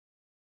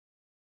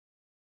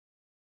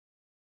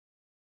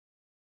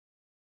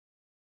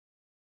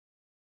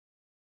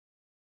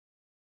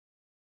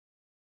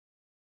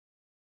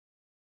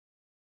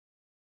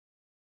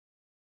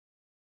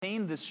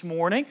This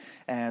morning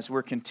as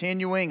we're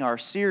continuing our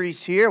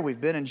series here. We've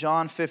been in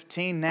John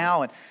 15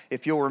 now, and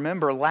if you'll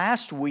remember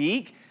last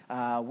week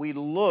we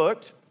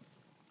looked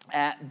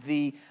at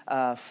the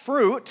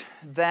fruit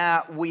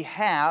that we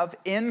have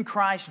in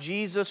Christ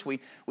Jesus.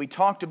 We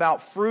talked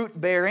about fruit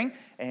bearing,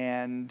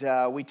 and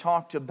we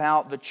talked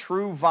about the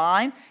true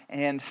vine,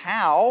 and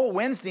how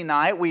Wednesday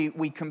night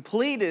we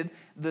completed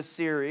the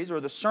series, or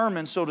the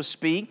sermon so to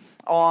speak,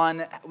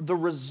 on the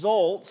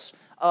results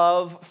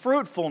of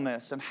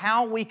fruitfulness and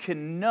how we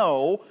can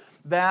know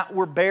that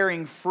we're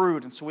bearing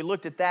fruit. And so we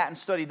looked at that and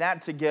studied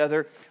that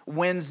together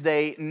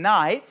Wednesday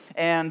night.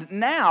 And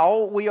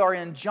now we are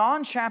in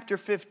John chapter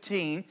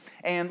 15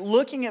 and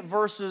looking at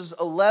verses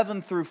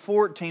 11 through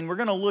 14. We're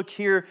going to look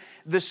here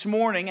this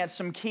morning at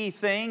some key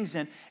things,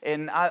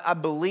 and I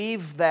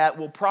believe that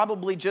we'll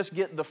probably just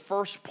get the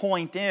first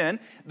point in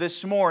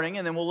this morning,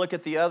 and then we'll look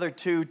at the other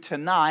two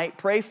tonight.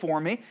 Pray for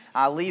me.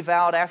 I leave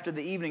out after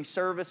the evening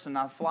service and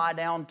I fly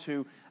down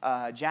to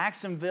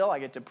Jacksonville. I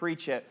get to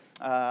preach at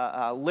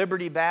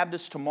Liberty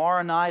Baptist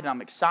tomorrow night, and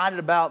I'm excited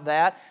about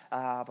that.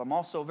 I'm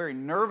also very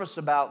nervous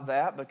about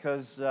that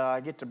because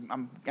I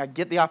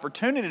get the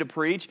opportunity to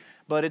preach,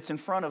 but it's in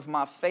front of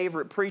my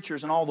favorite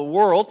preachers in all the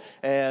world,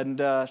 and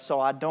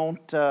so I don't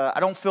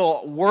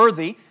feel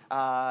worthy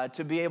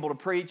to be able to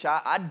preach.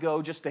 I'd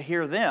go just to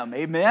hear them,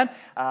 amen?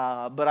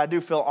 But I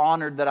do feel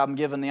honored that I'm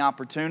given the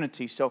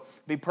opportunity. So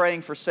be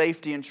praying for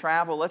safety and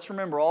travel. Let's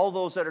remember all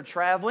those that are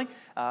traveling.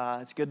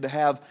 It's good to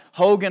have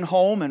Hogan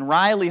home and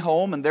Riley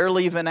home, and they're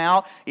leaving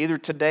out either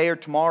today or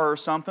tomorrow or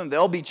something.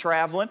 They'll be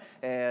traveling.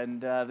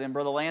 And then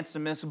Brother Lance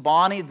and Miss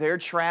Bonnie, they're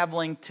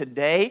traveling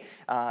today,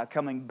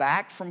 coming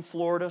back from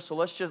Florida. So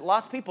lots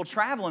of people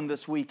traveling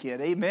this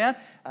weekend, amen?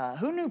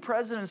 Who knew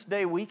President's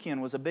Day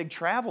weekend was a big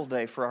travel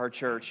day for our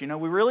church? You know,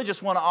 we really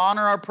just want to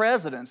honor our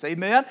presidents,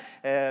 amen?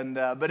 And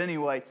but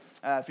anyway,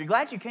 if you're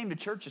glad you came to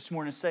church this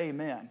morning, say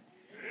amen.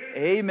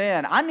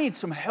 Amen. I need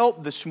some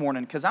help this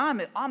morning because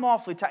I'm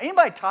awfully tired.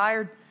 Anybody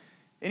tired?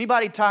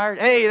 Anybody tired?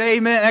 Hey,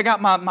 amen. I got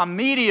my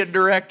media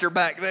director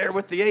back there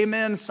with the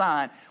amen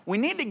sign. We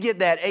need to get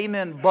that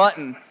amen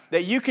button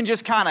that you can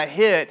just kind of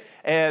hit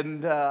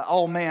and,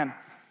 oh man,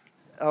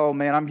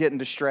 I'm getting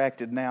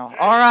distracted now.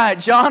 All right,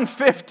 John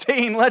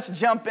 15, let's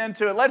jump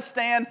into it. Let's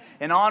stand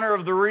in honor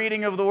of the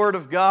reading of the Word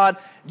of God.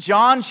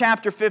 John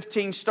chapter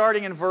 15,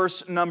 starting in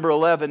verse number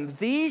 11.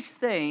 These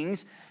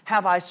things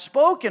have I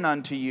spoken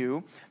unto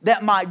you,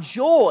 that my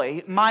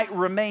joy might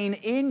remain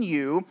in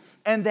you,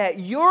 and that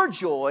your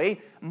joy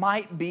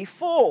might be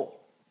full.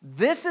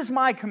 This is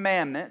my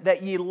commandment,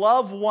 that ye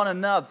love one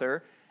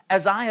another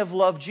as I have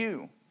loved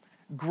you.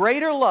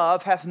 Greater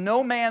love hath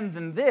no man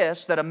than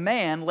this, that a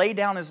man lay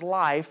down his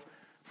life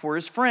for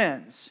his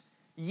friends.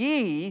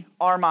 Ye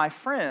are my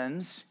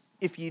friends,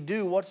 if ye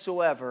do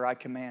whatsoever I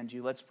command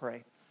you. Let's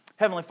pray.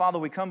 Heavenly Father,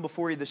 we come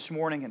before you this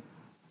morning, and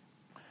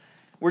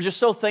we're just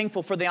so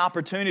thankful for the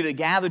opportunity to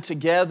gather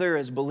together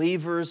as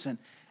believers and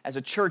as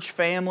a church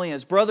family,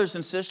 as brothers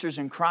and sisters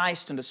in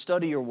Christ, and to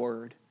study your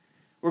Word.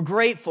 We're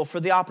grateful for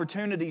the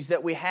opportunities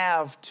that we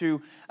have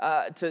to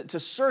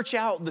search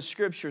out the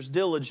Scriptures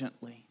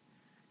diligently.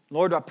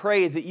 Lord, I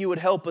pray that you would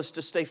help us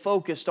to stay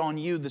focused on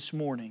you this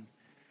morning.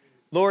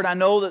 Lord, I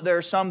know that there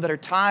are some that are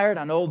tired.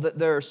 I know that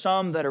there are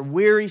some that are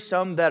weary,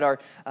 some that are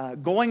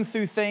going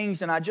through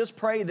things, and I just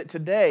pray that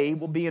today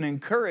will be an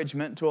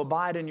encouragement to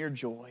abide in your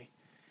joy.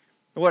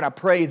 Lord, I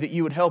pray that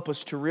you would help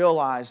us to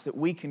realize that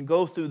we can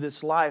go through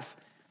this life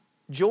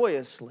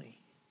joyously,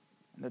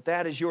 and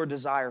that is your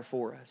desire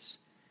for us.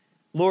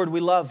 Lord, we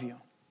love you.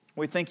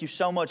 We thank you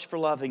so much for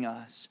loving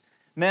us.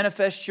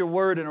 Manifest your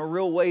word in a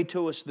real way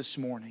to us this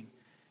morning.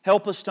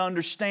 Help us to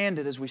understand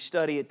it as we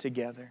study it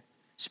together.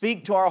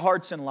 Speak to our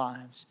hearts and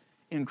lives.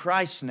 In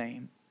Christ's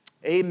name,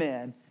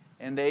 amen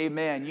and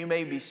amen. You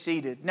may be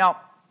seated.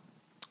 Now,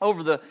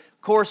 over the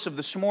course of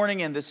this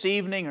morning and this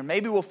evening, or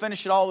maybe we'll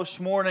finish it all this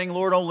morning,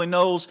 Lord only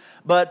knows,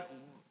 but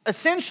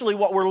essentially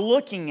what we're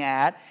looking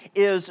at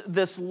is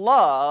this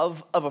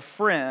love of a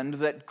friend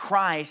that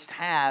Christ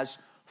has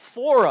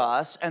for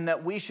us and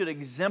that we should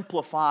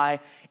exemplify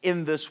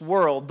in this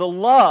world. The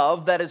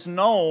love that is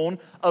known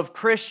of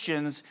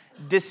Christians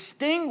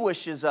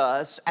distinguishes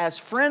us as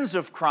friends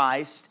of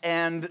Christ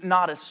and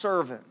not as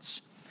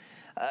servants.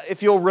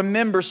 If you'll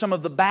remember some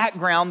of the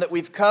background that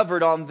we've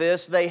covered on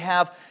this, they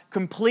have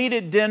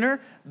completed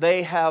dinner.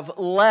 They have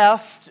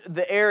left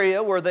the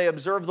area where they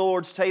observed the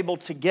Lord's table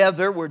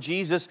together, where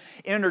Jesus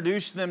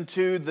introduced them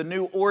to the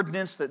new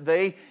ordinance that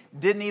they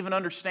didn't even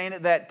understand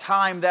at that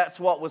time that's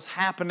what was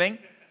happening.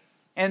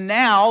 And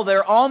now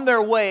they're on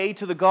their way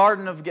to the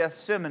Garden of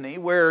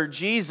Gethsemane, where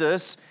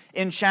Jesus,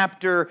 in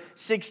chapter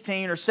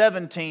 16 or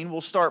 17,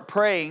 will start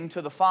praying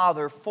to the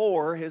Father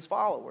for His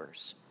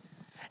followers.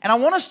 And I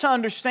want us to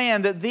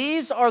understand that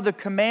these are the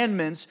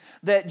commandments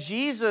that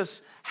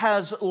Jesus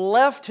has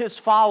left His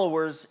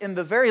followers in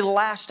the very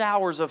last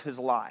hours of His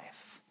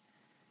life.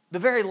 The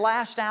very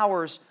last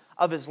hours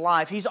of His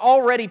life. He's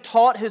already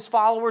taught His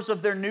followers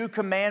of their new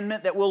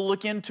commandment that we'll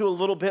look into a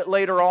little bit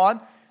later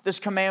on, this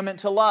commandment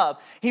to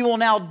love. He will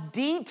now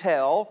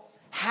detail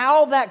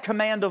how that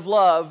command of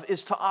love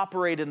is to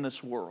operate in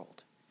this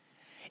world.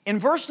 In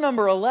verse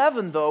number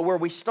 11, though, where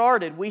we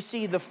started, we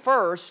see the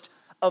first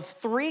of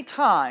 3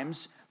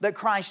 times that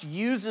Christ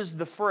uses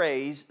the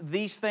phrase,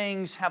 "These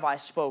things have I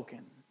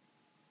spoken."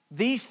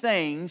 These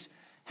things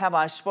have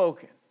I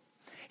spoken.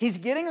 He's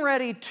getting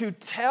ready to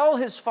tell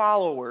His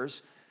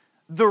followers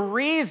the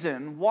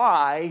reason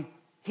why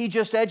He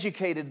just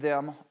educated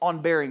them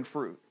on bearing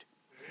fruit.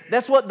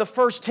 That's what the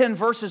first 10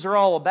 verses are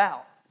all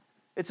about.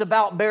 It's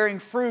about bearing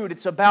fruit.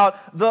 It's about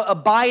the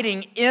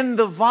abiding in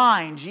the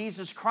vine,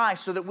 Jesus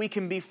Christ, so that we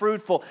can be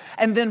fruitful.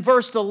 And then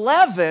verse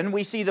 11,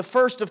 we see the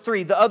first of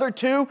 3. The other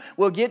 2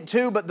 we'll get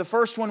to, but the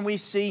first one we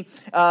see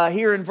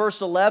here in verse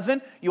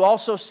 11. You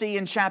also see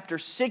in chapter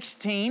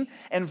 16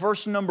 and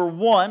verse number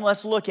 1.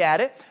 Let's look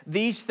at it.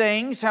 "These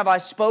things have I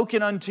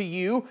spoken unto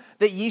you,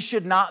 that ye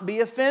should not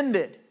be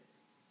offended."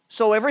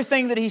 So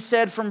everything that He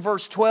said from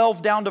verse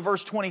 12 down to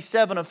verse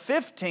 27 of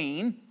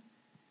 15,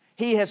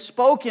 He has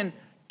spoken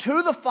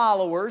to the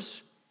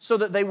followers so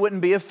that they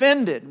wouldn't be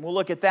offended. We'll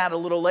look at that a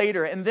little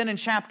later. And then in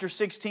chapter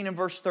 16 and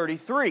verse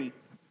 33,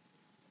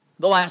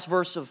 the last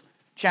verse of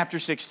chapter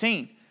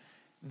 16,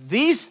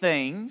 "These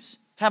things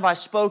have I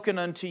spoken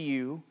unto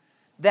you,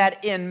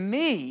 that in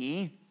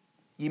me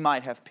ye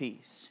might have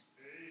peace."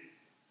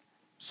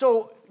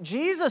 So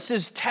Jesus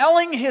is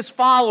telling His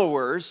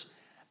followers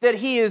that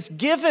He has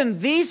given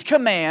these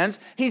commands,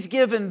 He's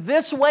given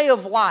this way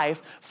of life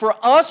for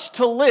us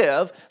to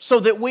live so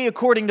that we,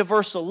 according to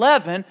verse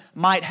 11,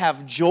 might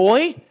have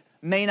joy,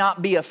 may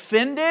not be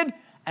offended,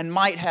 and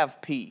might have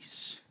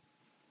peace.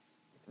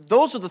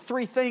 Those are the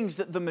 3 things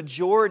that the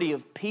majority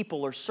of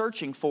people are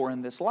searching for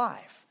in this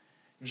life: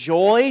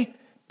 joy,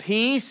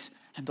 peace,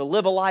 and to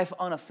live a life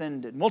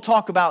unoffended. And we'll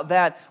talk about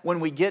that when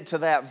we get to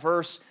that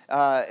verse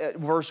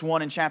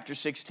 1 in chapter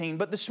 16.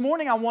 But this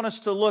morning I want us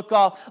to look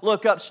up,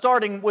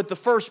 starting with the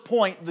first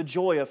point, the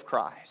joy of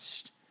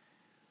Christ.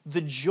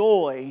 The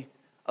joy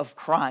of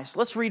Christ.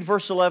 Let's read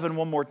verse 11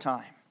 one more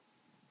time.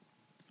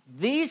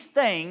 "These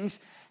things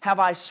have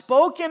I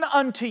spoken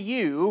unto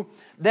you,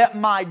 that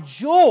my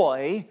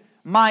joy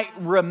might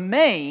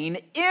remain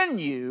in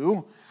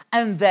you,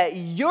 and that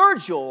your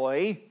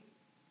joy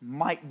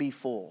might be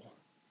full."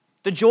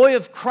 The joy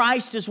of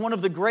Christ is one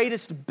of the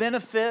greatest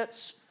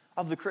benefits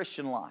of the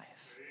Christian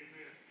life.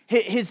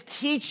 His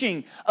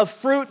teaching of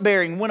fruit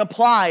bearing, when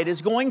applied,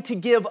 is going to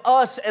give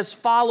us as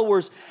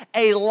followers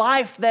a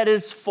life that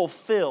is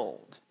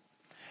fulfilled.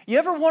 You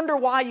ever wonder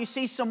why you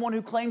see someone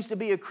who claims to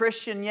be a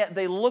Christian, yet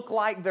they look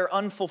like they're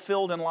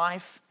unfulfilled in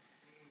life?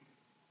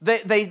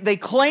 They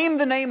claim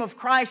the name of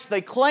Christ.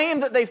 They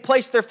claim that they've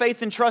placed their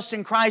faith and trust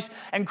in Christ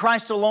and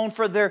Christ alone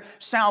for their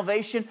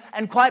salvation.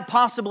 And quite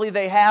possibly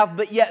they have,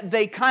 but yet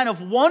they kind of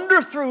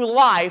wander through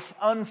life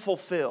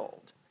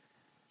unfulfilled.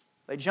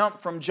 They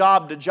jump from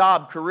job to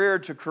job, career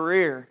to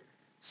career.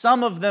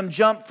 Some of them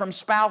jump from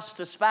spouse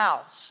to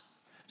spouse.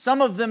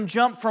 Some of them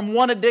jump from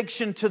one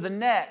addiction to the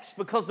next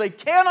because they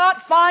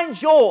cannot find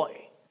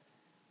joy.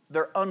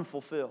 They're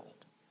unfulfilled.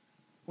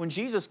 When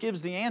Jesus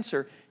gives the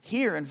answer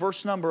here in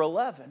verse number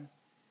 11,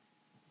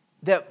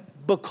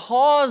 that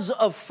because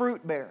of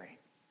fruit bearing,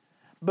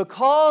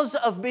 because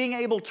of being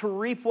able to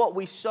reap what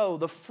we sow,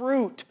 the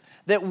fruit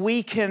that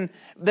we can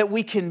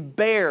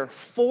bear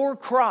for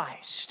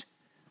Christ,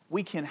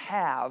 we can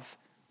have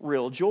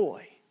real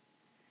joy.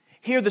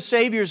 Here the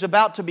Savior is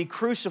about to be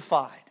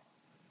crucified.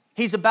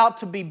 He's about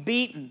to be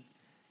beaten.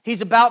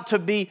 He's about to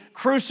be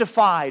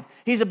crucified.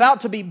 He's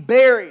about to be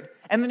buried.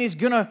 And then He's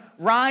going to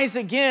rise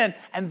again.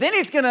 And then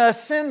He's going to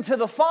ascend to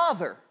the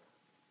Father.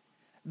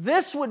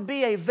 This would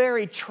be a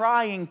very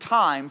trying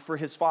time for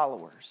His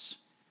followers.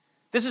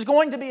 This is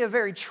going to be a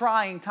very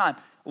trying time.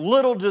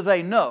 Little do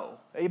they know.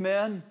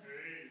 Amen?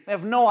 They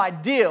have no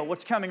idea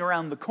what's coming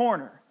around the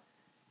corner.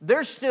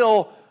 They're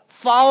still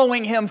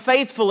following Him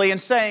faithfully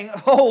and saying,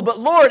 "Oh, but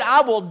Lord,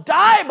 I will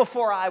die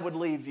before I would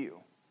leave You."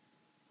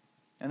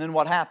 And then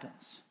what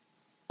happens?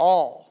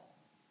 All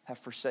have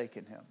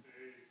forsaken Him.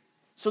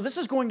 So this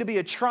is going to be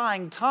a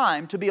trying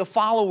time to be a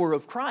follower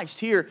of Christ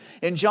here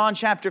in John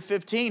chapter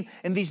 15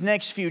 in these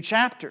next few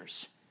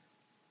chapters.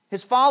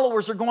 His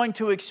followers are going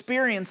to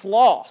experience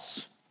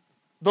loss.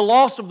 The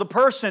loss of the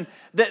person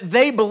that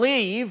they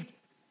believed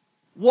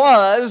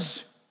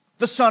was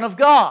the Son of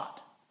God.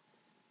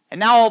 And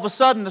now all of a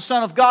sudden the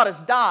Son of God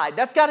has died.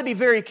 That's got to be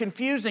very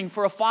confusing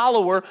for a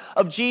follower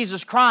of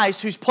Jesus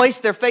Christ who's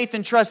placed their faith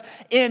and trust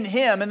in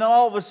Him. And then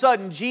all of a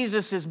sudden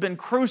Jesus has been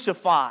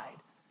crucified.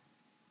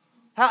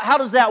 How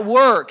does that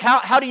work?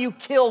 How do you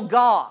kill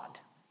God?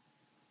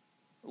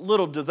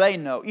 Little do they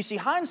know. You see,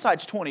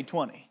 hindsight's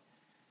 20/20.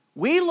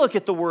 We look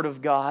at the Word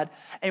of God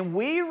and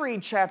we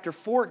read chapter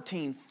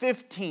 14,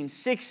 15,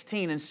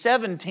 16, and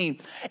 17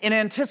 in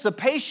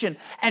anticipation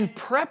and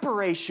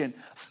preparation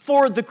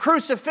for the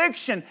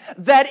crucifixion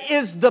that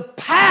is the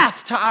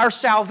path to our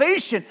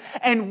salvation.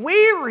 And we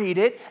read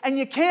it and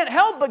you can't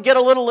help but get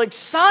a little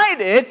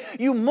excited.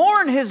 You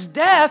mourn His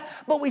death,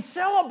 but we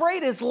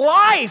celebrate His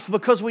life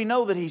because we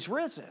know that He's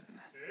risen.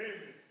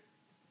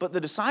 But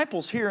the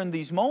disciples here in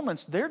these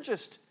moments, they're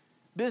just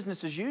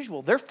business as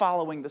usual. They're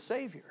following the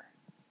Savior.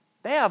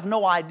 They have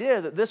no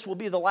idea that this will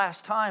be the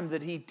last time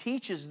that He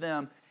teaches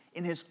them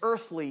in His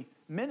earthly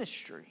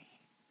ministry.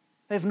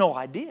 They have no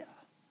idea.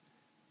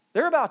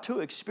 They're about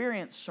to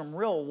experience some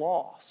real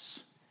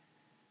loss.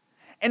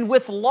 And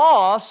with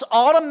loss,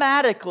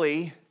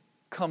 automatically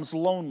comes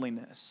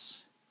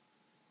loneliness.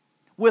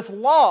 With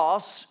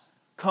loss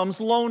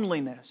comes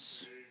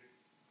loneliness.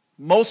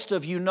 Most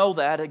of you know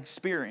that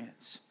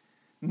experience.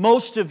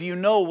 Most of you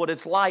know what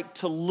it's like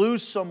to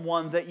lose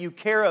someone that you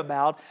care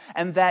about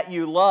and that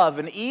you love.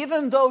 And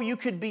even though you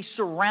could be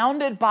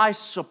surrounded by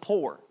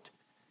support,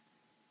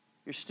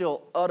 you're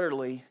still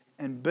utterly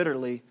and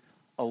bitterly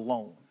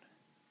alone.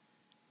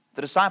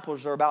 The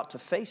disciples are about to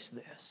face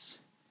this.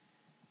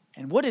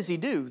 And what does He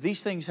do?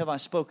 These things have I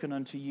spoken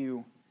unto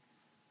you,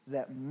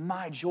 that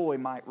my joy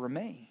might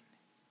remain.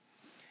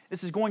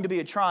 This is going to be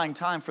a trying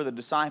time for the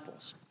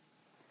disciples.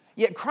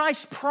 Yet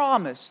Christ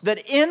promised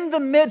that in the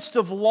midst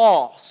of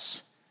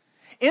loss,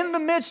 in the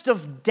midst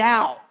of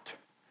doubt,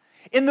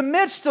 in the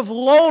midst of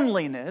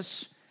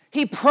loneliness,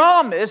 He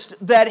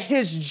promised that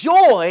His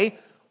joy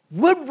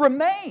would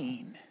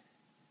remain.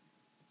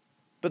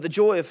 But the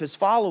joy of His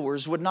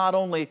followers would not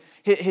only,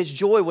 His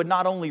joy would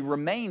not only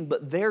remain,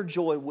 but their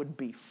joy would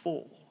be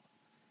full.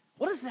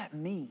 What does that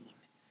mean?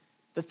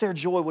 That their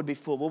joy would be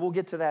full? Well, we'll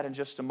get to that in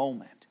just a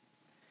moment.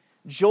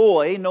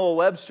 Joy, Noah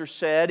Webster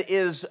said,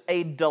 is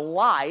a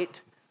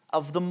delight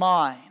of the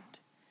mind.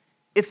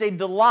 It's a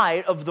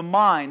delight of the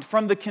mind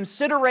from the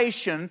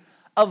consideration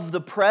of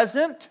the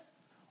present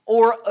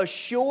or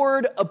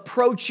assured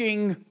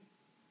approaching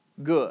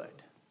good.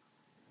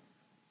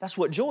 That's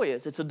what joy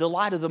is. It's a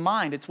delight of the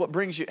mind. It's what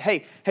brings you...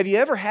 Hey, have you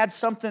ever had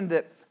something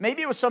that...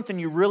 Maybe it was something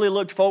you really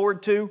looked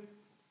forward to.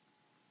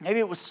 Maybe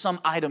it was some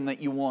item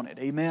that you wanted.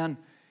 Amen?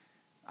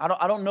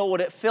 I don't know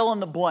what it... Fill in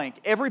the blank.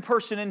 Every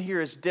person in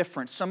here is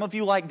different. Some of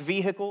you like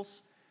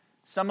vehicles.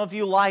 Some of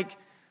you like,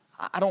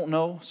 I don't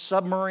know,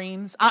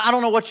 submarines. I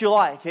don't know what you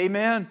like.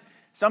 Amen?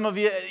 Some of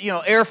you,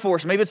 Air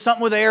Force. Maybe it's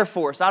something with the Air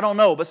Force. I don't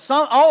know. But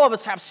all of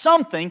us have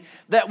something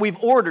that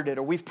we've ordered it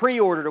or we've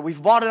pre-ordered or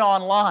we've bought it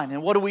online.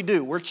 And what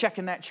do? We're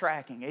checking that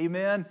tracking.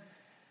 Amen?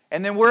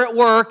 And then we're at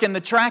work and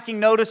the tracking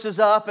notice is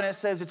up and it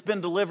says it's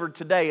been delivered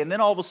today. And then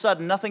all of a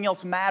sudden nothing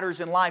else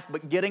matters in life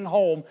but getting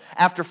home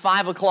after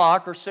 5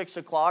 o'clock or 6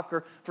 o'clock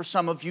or for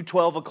some of you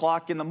 12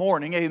 o'clock in the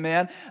morning.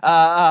 Amen?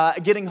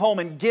 Getting home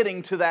and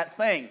getting to that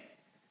thing.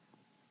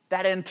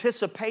 That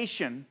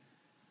anticipation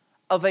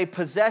of a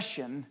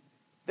possession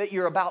that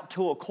you're about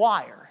to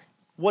acquire.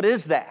 What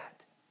is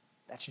that?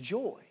 That's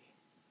joy.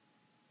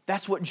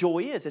 That's what joy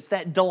is. It's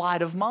that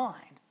delight of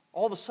mind.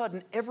 All of a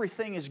sudden,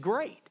 everything is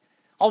great.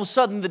 All of a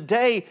sudden, the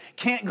day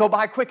can't go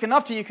by quick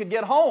enough till you could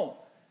get home.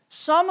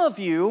 Some of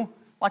you,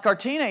 like our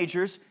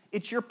teenagers,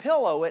 it's your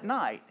pillow at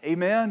night.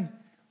 Amen?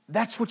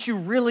 That's what you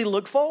really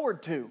look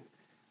forward to.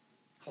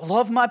 I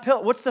love my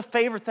pillow. What's the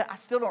favorite thing? I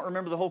still don't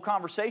remember the whole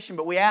conversation,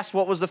 but we asked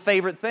what was the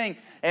favorite thing.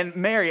 And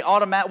Mary,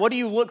 what do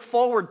you look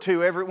forward to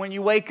when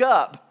you wake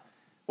up?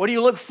 What do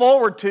you look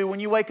forward to when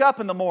you wake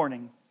up in the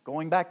morning?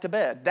 Going back to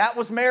bed. That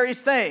was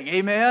Mary's thing.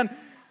 Amen?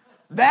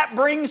 That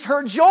brings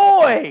her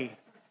joy.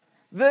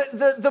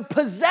 The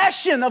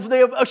possession of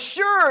the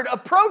assured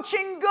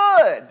approaching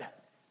good.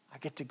 I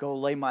get to go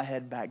lay my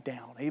head back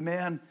down.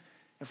 Amen?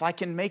 If I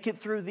can make it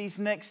through these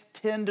next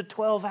 10 to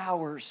 12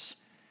 hours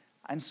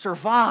and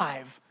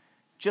survive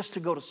just to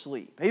go to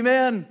sleep.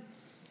 Amen?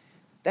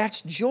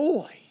 That's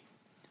joy.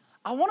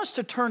 I want us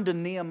to turn to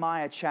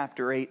Nehemiah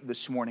chapter 8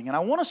 this morning, and I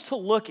want us to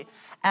look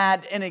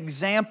at an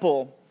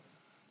example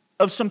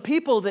of some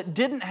people that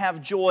didn't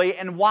have joy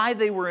and why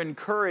they were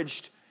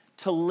encouraged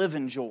to live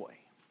in joy.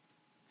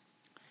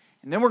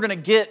 And then we're going to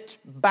get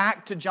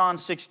back to John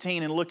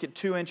 16 and look at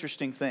two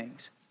interesting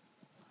things.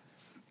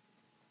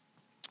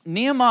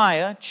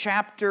 Nehemiah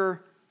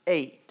chapter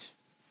 8.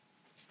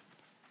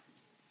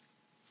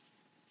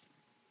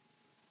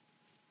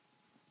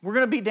 We're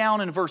going to be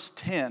down in verse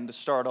 10 to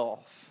start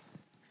off.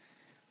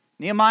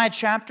 Nehemiah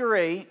chapter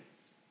 8,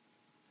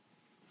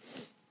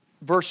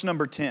 verse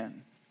number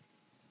 10.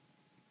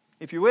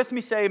 If you're with me,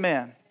 say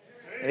amen.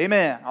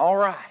 Amen. All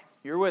right,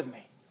 you're with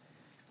me.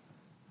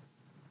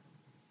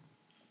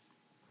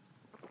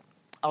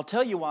 I'll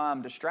tell you why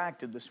I'm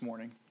distracted this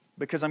morning.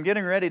 Because I'm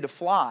getting ready to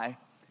fly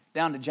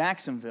down to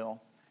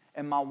Jacksonville,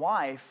 and my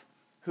wife,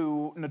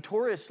 who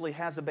notoriously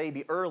has a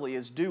baby early,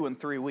 is due in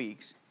 3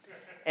 weeks.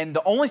 And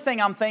the only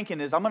thing I'm thinking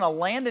is I'm going to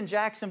land in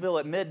Jacksonville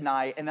at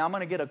midnight, and I'm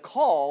going to get a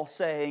call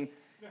saying,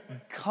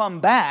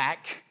 come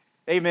back,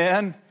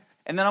 amen,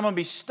 and then I'm going to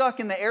be stuck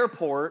in the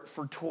airport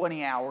for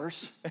 20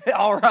 hours,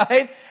 all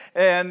right?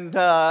 And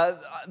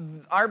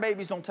our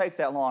babies don't take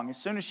that long. As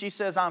soon as she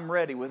says I'm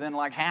ready, within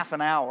like half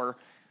an hour,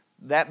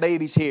 that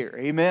baby's here,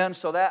 amen?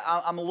 So that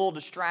I'm a little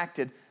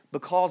distracted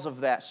because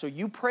of that. So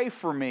you pray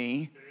for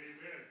me,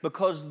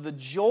 because the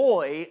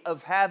joy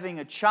of having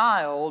a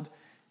child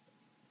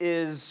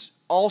is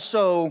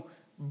also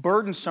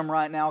burdensome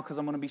right now because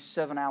I'm going to be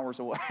 7 hours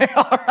away.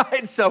 All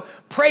right, so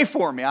pray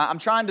for me. I'm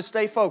trying to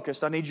stay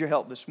focused. I need your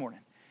help this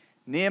morning.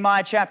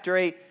 Nehemiah chapter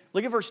 8,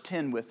 look at verse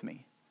 10 with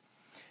me.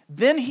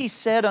 Then he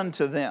said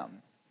unto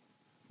them,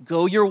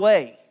 Go your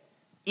way,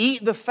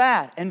 eat the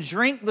fat, and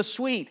drink the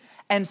sweet,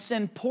 and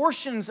send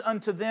portions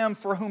unto them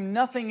for whom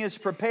nothing is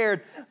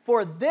prepared.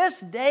 For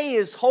this day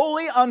is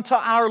holy unto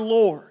our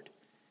Lord.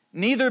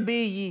 Neither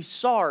be ye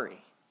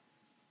sorry,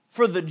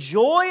 for the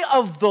joy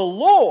of the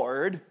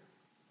Lord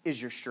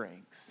is your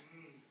strength.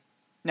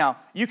 Now,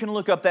 you can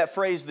look up that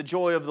phrase, the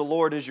joy of the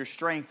Lord is your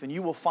strength, and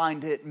you will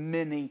find it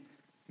many,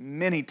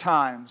 many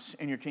times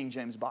in your King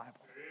James Bible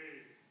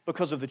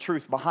because of the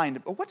truth behind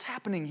it. But what's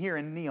happening here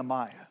in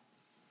Nehemiah?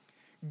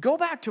 Go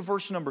back to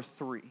verse number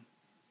 3.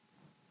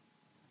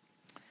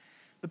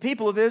 The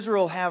people of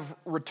Israel have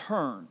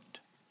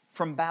returned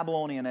from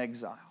Babylonian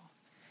exile.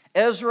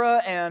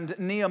 Ezra and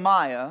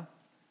Nehemiah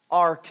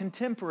are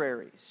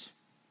contemporaries.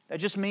 That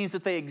just means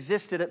that they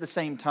existed at the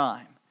same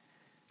time.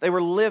 They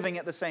were living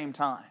at the same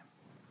time.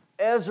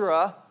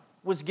 Ezra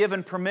was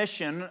given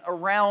permission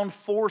around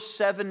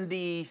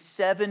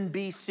 477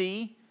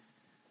 BC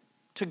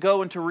to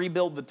go and to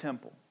rebuild the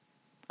temple.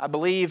 I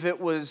believe,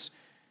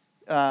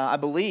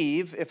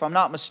 if I'm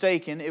not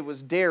mistaken, it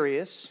was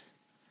Darius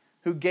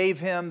who gave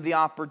him the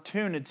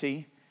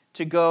opportunity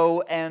to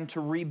go and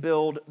to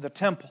rebuild the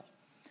temple.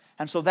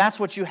 And so that's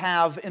what you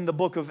have in the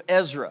book of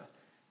Ezra,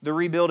 the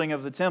rebuilding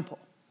of the temple.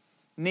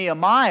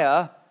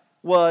 Nehemiah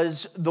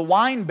was the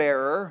wine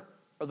bearer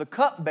or the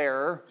cup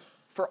bearer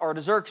for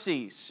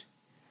Artaxerxes.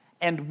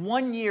 And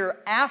 1 year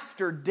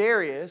after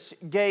Darius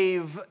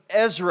gave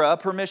Ezra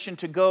permission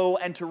to go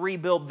and to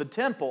rebuild the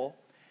temple,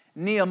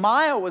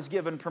 Nehemiah was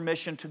given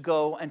permission to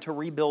go and to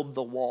rebuild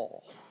the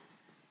wall.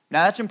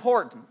 Now that's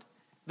important.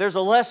 There's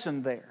a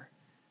lesson there.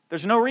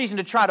 There's no reason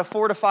to try to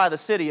fortify the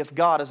city if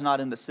God is not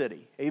in the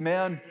city.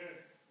 Amen?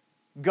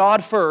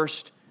 God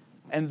first,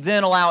 and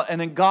then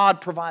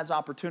God provides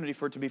opportunity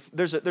for it to be.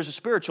 There's a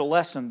spiritual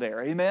lesson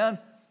there. Amen?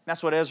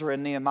 That's what Ezra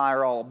and Nehemiah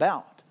are all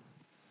about.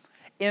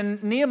 In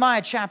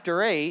Nehemiah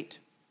chapter 8,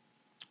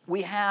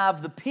 we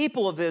have the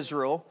people of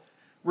Israel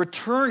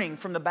returning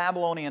from the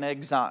Babylonian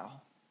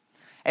exile.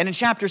 And in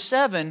chapter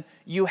 7,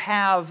 you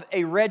have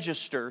a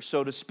register,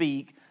 so to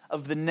speak,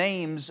 of the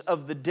names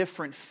of the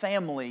different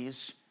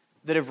families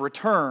that have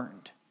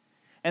returned.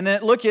 And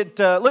then look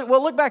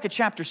back at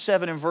chapter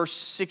 7 and verse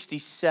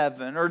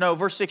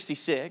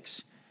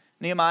 66.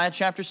 Nehemiah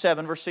chapter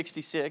 7, verse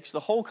 66. The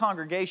whole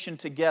congregation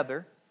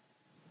together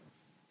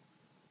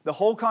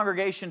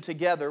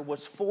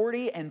was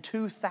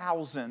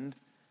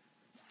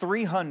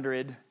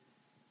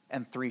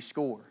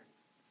 42,360,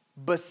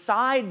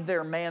 beside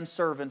their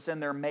manservants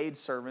and their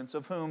maidservants,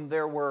 of whom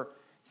there were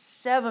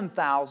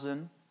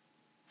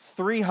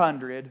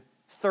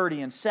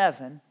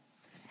 7,337,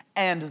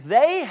 and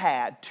they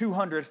had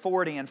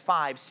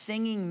 245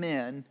 singing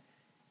men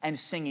and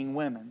singing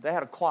women. They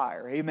had a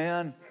choir,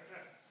 amen?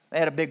 They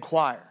had a big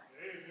choir.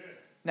 Amen.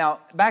 Now,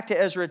 back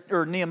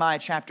to Nehemiah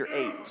chapter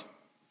 8.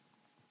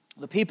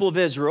 The people of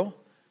Israel,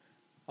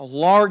 a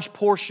large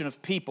portion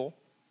of people,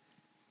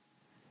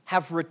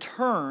 have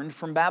returned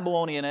from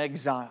Babylonian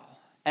exile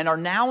and are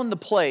now in the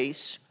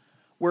place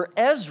where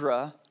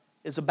Ezra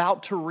is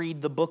about to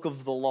read the book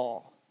of the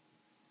law.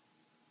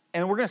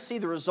 And we're going to see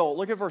the result.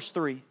 Look at verse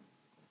 3.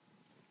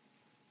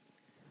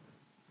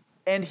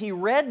 And he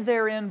read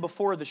therein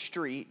before the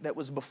street that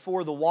was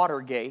before the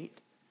water gate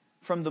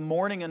from the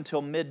morning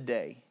until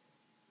midday.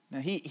 Now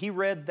he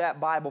read that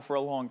Bible for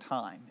a long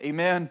time.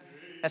 Amen?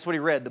 That's what he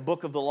read, the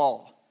book of the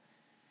law.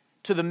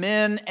 To the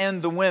men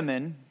and the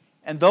women,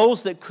 and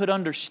those that could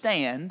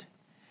understand,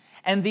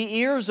 and the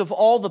ears of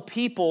all the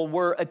people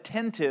were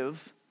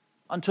attentive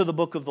unto the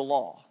book of the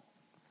law.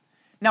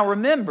 Now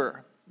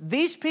remember,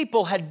 these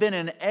people had been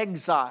in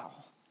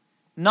exile,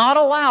 not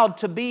allowed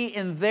to be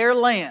in their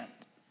land.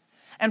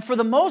 And for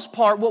the most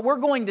part, what we're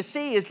going to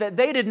see is that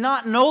they did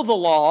not know the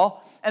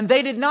law, and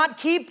they did not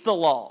keep the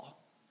law.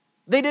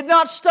 They did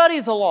not study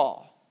the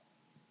law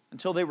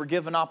until they were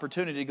given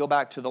opportunity to go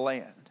back to the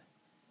land.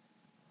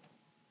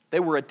 They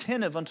were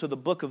attentive unto the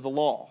book of the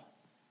law.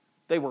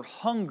 They were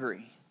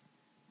hungry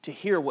to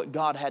hear what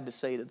God had to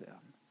say to them.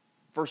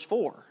 Verse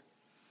 4.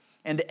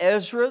 And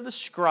Ezra the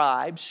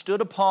scribe stood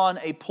upon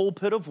a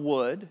pulpit of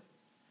wood,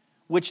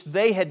 which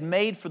they had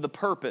made for the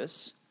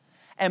purpose,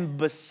 and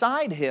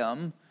beside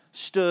him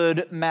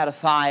stood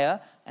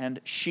Mattathiah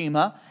and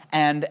Shema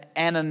and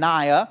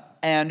Ananiah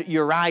and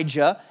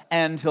Urijah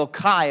and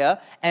Hilkiah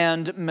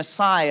and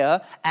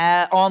Messiah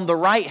on the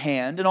right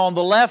hand, and on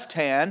the left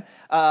hand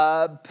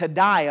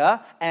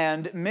Pedaiah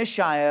and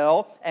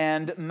Mishael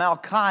and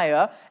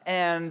Malchiah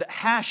and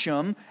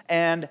Hashem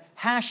and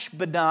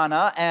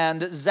Hashbaddanah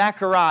and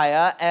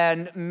Zechariah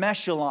and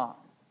Meshullam.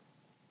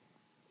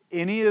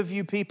 Any of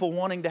you people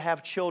wanting to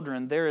have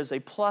children, there is a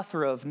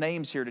plethora of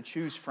names here to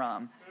choose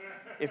from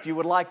if you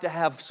would like to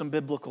have some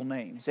biblical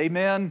names.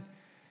 Amen?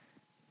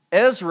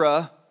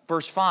 Ezra,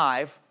 verse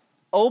 5,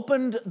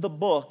 opened the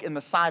book in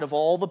the sight of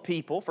all the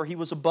people, for he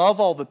was above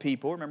all the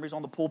people. Remember, he's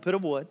on the pulpit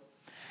of wood.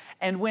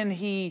 And when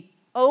he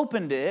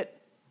opened it,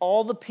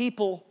 all the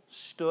people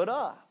stood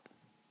up.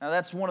 Now,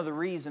 that's one of the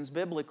reasons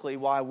biblically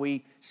why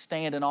we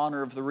stand in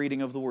honor of the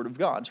reading of the Word of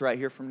God. It's right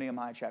here from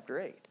Nehemiah chapter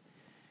 8.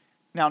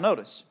 Now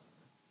notice,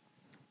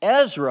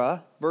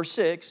 Ezra, verse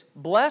 6,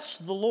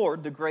 blessed the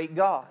Lord, the great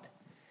God.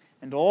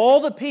 And all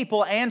the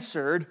people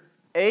answered,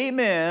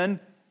 Amen,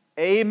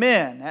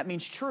 Amen. That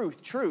means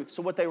truth, truth.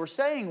 So what they were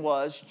saying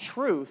was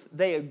truth.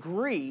 They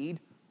agreed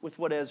with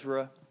what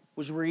Ezra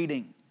was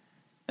reading.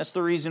 That's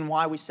the reason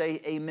why we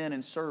say amen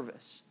in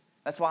service.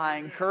 That's why I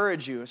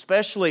encourage you,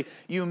 especially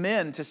you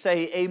men, to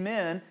say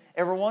amen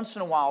every once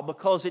in a while,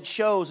 because it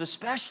shows,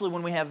 especially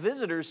when we have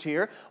visitors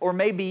here, or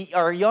maybe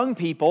our young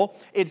people,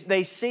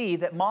 they see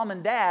that mom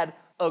and dad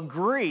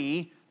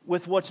agree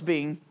with what's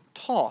being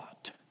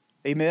taught.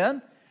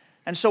 Amen?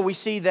 And so we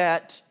see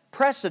that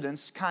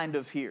precedence kind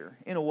of here,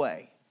 in a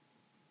way.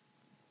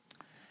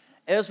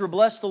 Ezra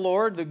blessed the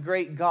Lord, the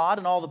great God,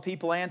 and all the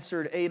people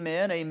answered,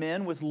 Amen,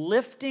 Amen, with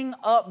lifting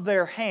up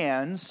their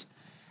hands,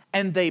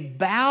 and they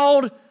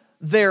bowed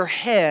their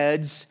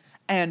heads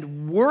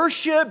and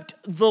worshiped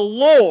the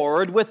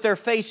Lord with their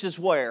faces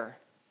where?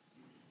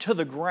 To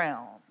the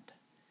ground.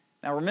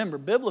 Now remember,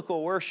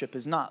 biblical worship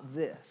is not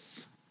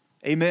this.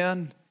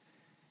 Amen?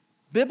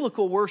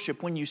 Biblical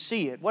worship, when you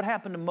see it, what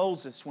happened to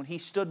Moses when he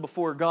stood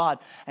before God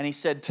and he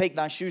said, take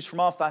thy shoes from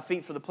off thy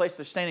feet, for the place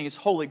they're standing is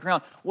holy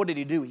ground? What did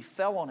he do? He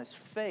fell on his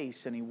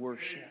face and he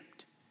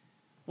worshiped.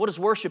 What is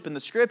worship in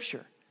the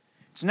Scripture?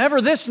 It's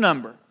never this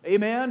number.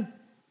 Amen?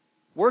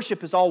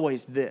 Worship is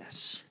always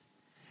this.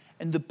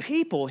 And the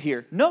people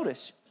here,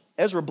 notice,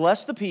 Ezra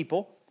blessed the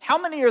people. How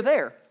many are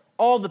there?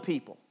 All the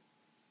people.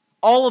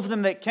 All of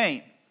them that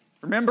came.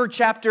 Remember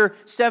chapter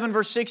 7,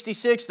 verse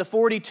 66, the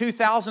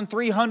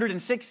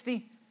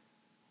 42,360?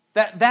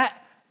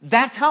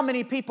 That's how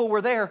many people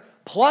were there,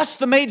 plus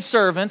the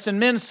maidservants and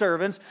men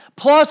servants,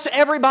 plus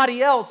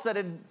everybody else that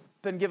had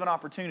been given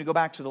opportunity to go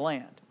back to the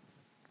land.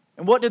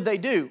 And what did they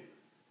do?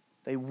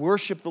 They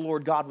worshiped the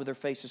Lord God with their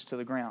faces to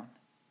the ground.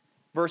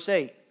 Verse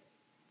 8,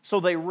 so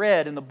they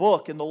read in the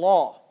book, in the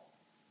law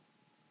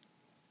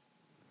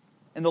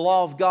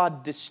of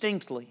God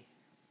distinctly,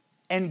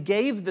 and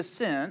gave the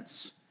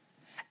sense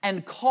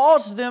and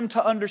caused them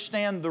to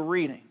understand the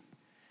reading.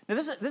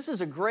 Now this is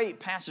a great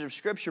passage of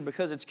Scripture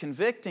because it's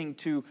convicting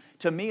to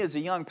me as a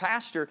young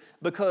pastor,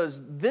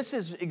 because this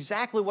is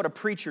exactly what a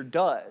preacher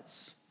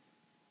does.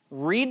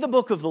 Read the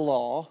book of the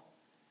law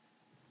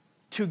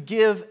to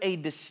give a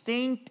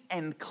distinct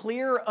and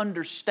clear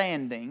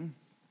understanding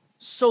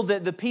so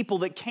that the people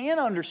that can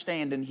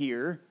understand and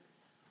hear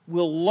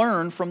will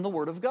learn from the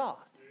Word of God.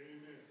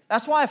 Amen.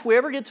 That's why if we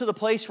ever get to the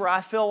place where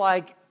I feel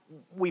like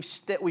we've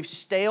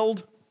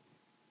staled,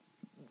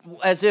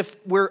 as if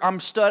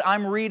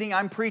I'm reading,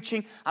 I'm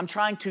preaching, I'm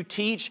trying to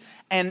teach,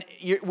 and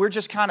we're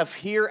just kind of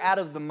here out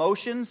of the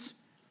motions,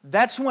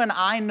 that's when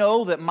I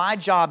know that my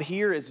job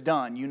here is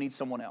done. You need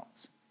someone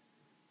else.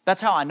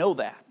 That's how I know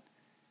that.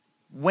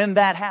 When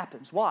that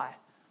happens. Why?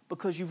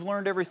 Because you've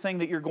learned everything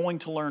that you're going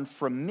to learn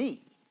from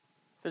me.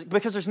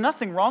 Because there's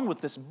nothing wrong with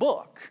this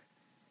book.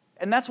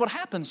 And that's what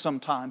happens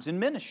sometimes in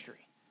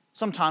ministry.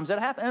 Sometimes that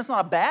happens. And it's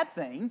not a bad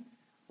thing.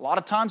 A lot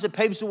of times it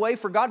paves the way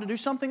for God to do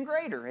something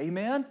greater.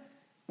 Amen?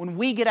 When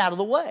we get out of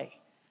the way.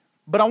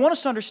 But I want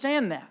us to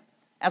understand that.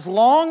 As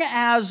long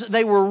as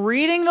they were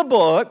reading the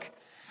book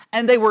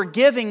and they were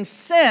giving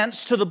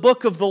sense to the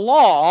book of the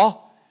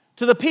law,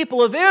 to the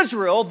people of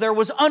Israel, there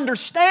was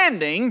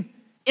understanding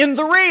in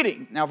the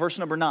reading. Now verse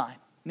number 9.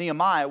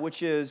 Nehemiah,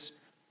 which is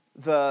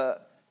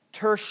the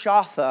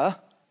Tirshatha,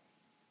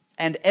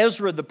 and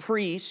Ezra the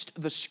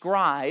priest, the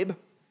scribe,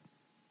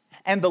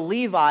 and the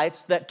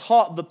Levites that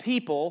taught the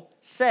people,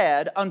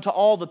 said unto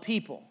all the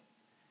people,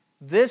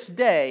 this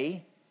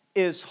day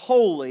is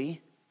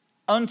holy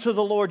unto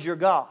the Lord your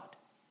God.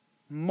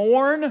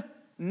 Mourn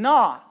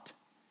not,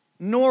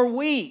 nor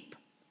weep.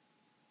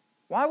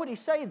 Why would he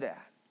say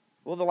that?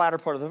 Well, the latter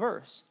part of the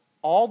verse.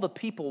 All the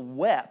people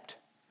wept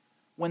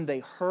when they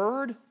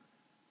heard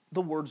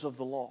the words of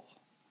the law.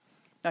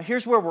 Now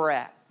here's where we're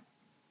at.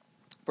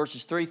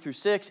 Verses 3 through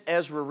 6,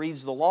 Ezra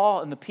reads the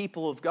law, and the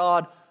people of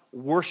God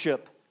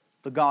worship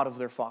the God of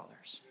their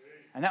fathers.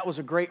 And that was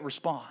a great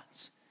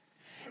response.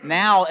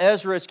 Now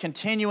Ezra is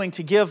continuing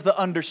to give the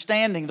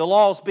understanding. The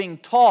law is being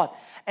taught,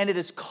 and it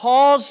has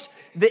caused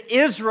the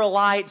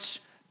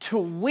Israelites to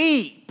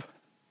weep.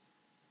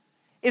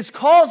 It's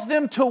caused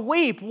them to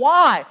weep.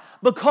 Why?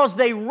 Because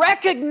they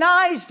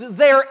recognized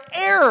their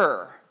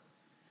error.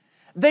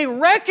 They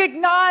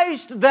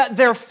recognized that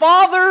their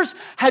fathers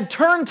had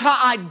turned to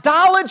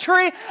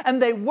idolatry and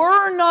they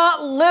were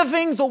not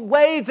living the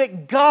way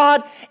that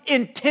God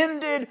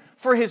intended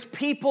for His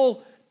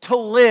people to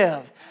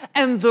live.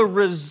 And the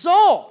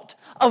result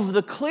of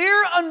the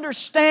clear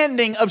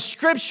understanding of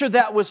Scripture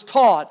that was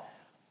taught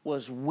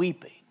was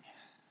weeping.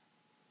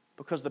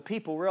 Because the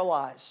people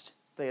realized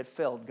they had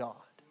failed God.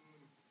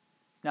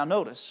 Now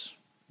notice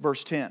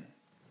verse 10.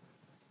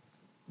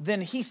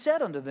 Then he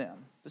said unto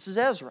them, this is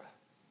Ezra,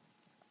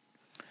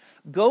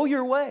 go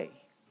your way,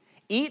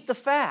 eat the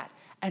fat,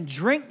 and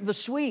drink the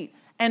sweet,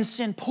 and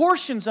send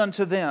portions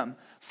unto them,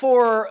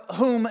 for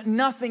whom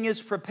nothing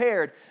is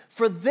prepared.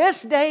 For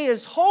this day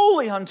is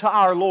holy unto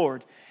our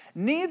Lord.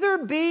 Neither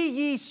be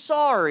ye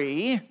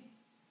sorry,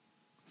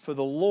 for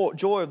the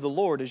joy of the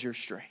Lord is your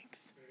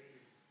strength.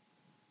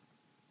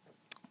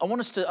 I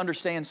want us to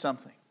understand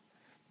something.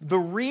 The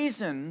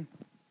reason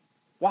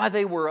why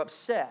they were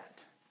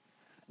upset,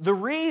 the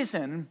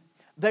reason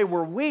they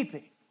were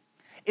weeping,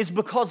 is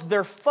because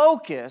their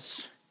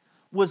focus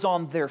was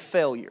on their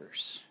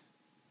failures.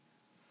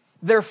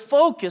 Their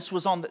focus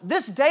was on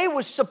this day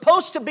was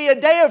supposed to be a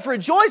day of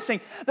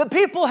rejoicing. The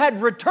people had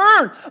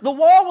returned. The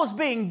wall was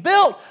being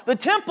built. The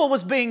temple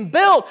was being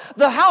built.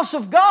 The house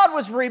of God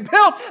was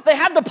rebuilt. They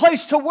had the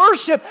place to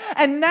worship.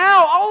 And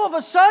now, all of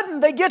a sudden,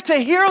 they get to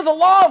hear the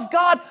law of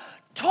God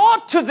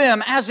taught to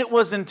them as it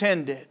was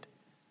intended.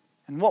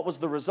 And what was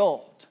the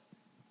result?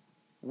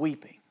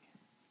 Weeping.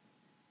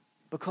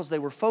 Because they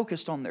were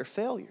focused on their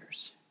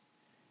failures.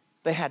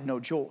 They had no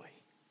joy.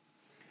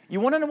 You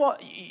want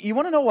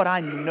to know what I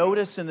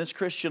notice in this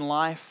Christian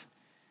life?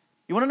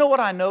 You want to know what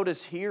I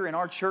notice here in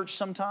our church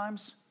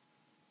sometimes?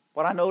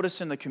 What I notice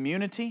in the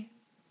community?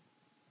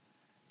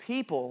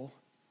 People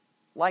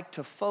like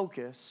to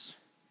focus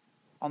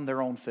on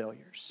their own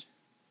failures.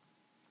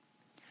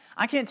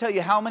 I can't tell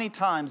you how many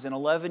times in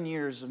 11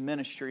 years of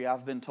ministry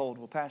I've been told,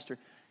 well, Pastor,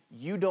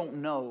 you don't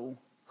know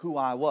who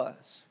I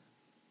was.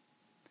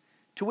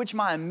 To which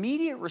my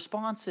immediate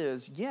response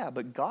is, yeah,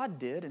 but God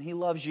did, and He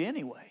loves you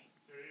anyway.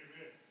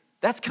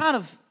 That's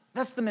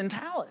the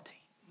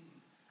mentality.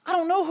 I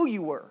don't know who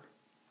you were.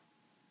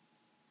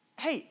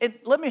 Hey, and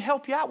let me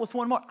help you out with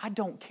one more. I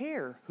don't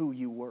care who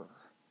you were.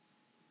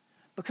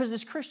 Because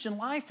this Christian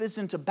life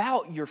isn't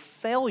about your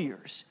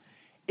failures.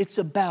 It's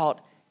about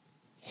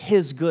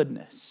His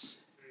goodness.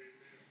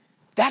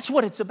 That's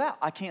what it's about.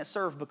 I can't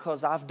serve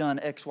because I've done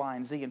X, Y,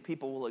 and Z and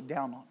people will look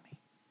down on me.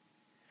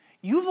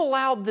 You've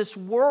allowed this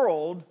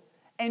world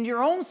and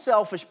your own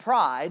selfish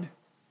pride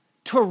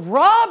to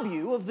rob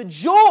you of the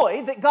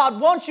joy that God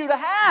wants you to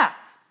have.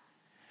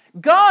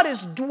 God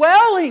is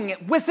dwelling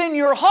within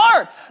your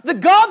heart. The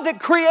God that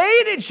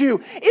created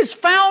you is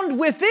found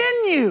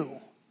within you.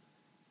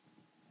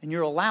 And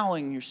you're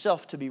allowing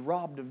yourself to be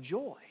robbed of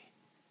joy.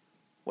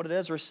 What did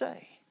Ezra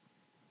say?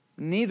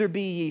 Neither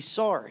be ye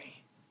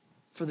sorry,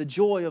 for the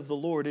joy of the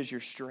Lord is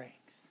your strength.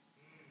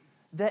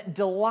 That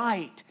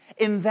delight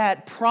in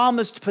that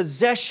promised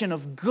possession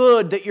of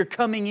good that you're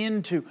coming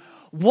into.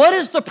 What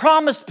is the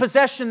promised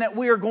possession that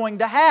we are going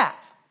to have?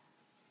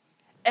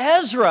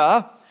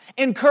 Ezra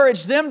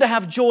encouraged them to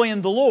have joy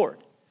in the Lord.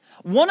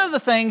 One of the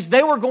things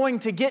they were going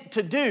to get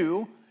to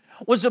do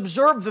was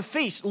observe the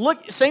feast.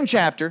 Look, same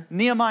chapter,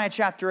 Nehemiah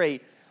chapter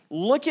 8.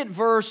 Look at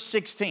verse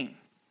 16.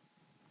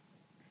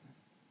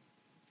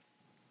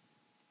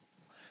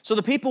 So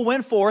the people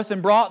went forth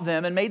and brought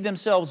them and made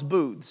themselves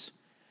booths,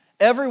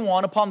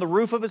 everyone upon the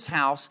roof of his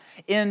house,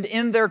 and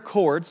in their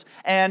courts,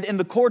 and in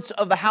the courts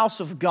of the house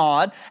of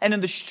God, and in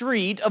the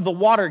street of the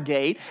water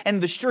gate,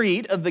 and the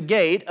street of the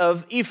gate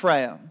of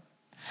Ephraim.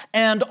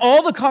 And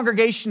all the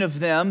congregation of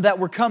them that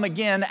were come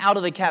again out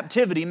of the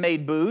captivity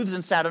made booths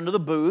and sat under the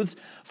booths.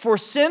 For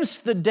since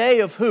the day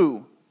of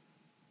who?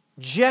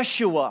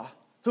 Jeshua.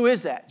 Who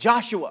is that?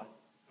 Joshua.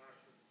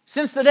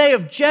 Since the day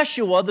of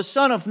Jeshua, the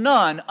son of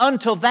Nun,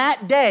 until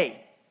that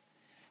day.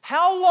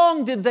 How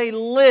long did they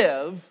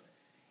live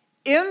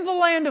in the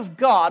land of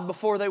God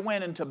before they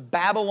went into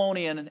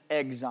Babylonian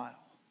exile?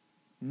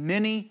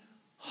 Many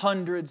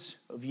hundreds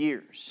of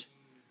years.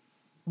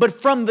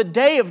 But from the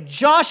day of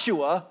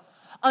Joshua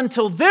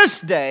until this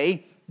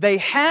day, they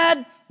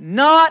had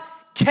not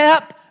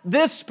kept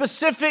this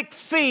specific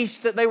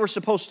feast that they were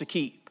supposed to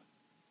keep.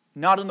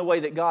 Not in the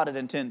way that God had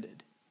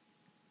intended.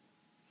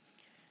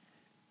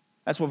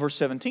 That's what verse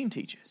 17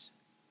 teaches.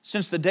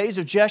 Since the days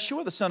of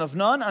Jeshua, the son of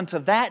Nun, unto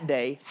that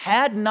day,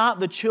 had not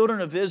the children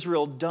of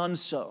Israel done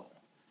so.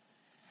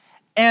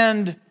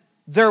 And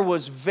there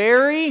was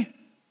very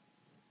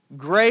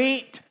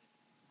great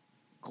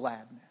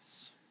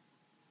gladness.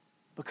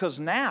 Because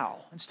now,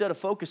 instead of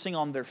focusing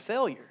on their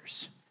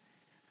failures,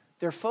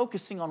 they're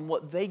focusing on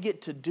what they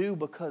get to do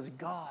because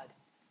God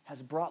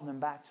has brought them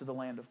back to the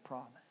land of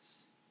promise.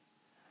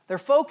 Their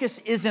focus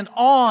isn't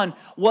on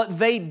what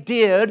they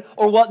did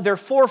or what their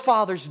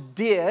forefathers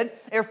did.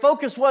 Their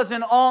focus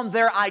wasn't on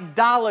their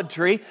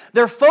idolatry.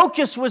 Their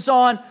focus was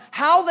on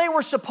how they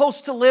were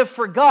supposed to live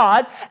for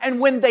God. And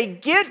when they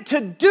get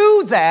to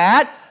do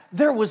that,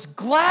 there was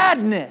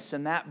gladness,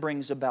 and that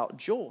brings about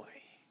joy.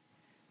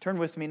 Turn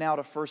with me now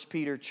to 1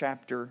 Peter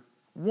chapter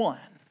 1.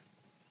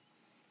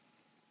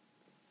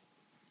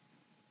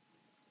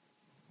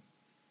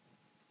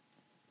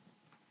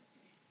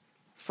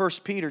 1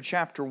 Peter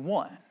chapter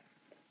 1.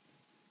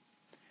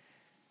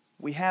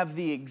 We have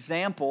the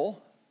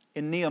example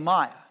in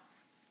Nehemiah.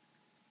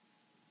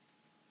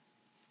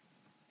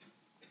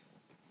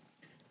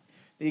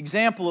 The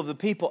example of the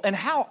people, and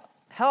how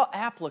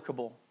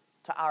applicable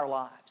to our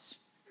lives.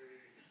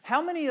 How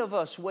many of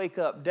us wake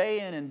up day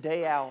in and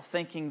day out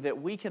thinking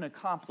that we can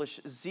accomplish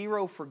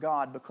zero for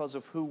God because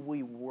of who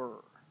we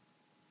were?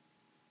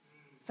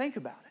 Think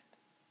about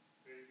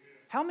it.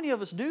 How many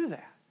of us do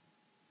that?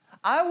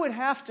 I would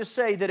have to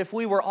say that if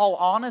we were all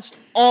honest,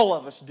 all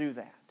of us do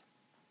that.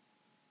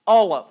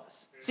 All of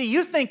us. See,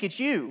 you think it's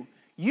you.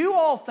 You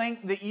all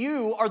think that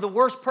you are the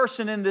worst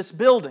person in this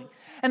building.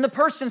 And the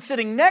person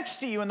sitting next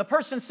to you, and the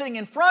person sitting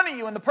in front of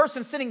you, and the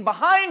person sitting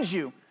behind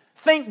you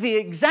think the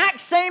exact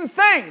same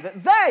thing,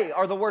 that they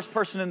are the worst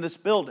person in this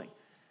building.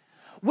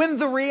 When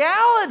the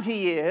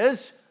reality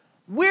is,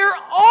 we're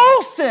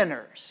all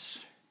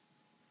sinners.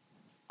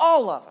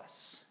 All of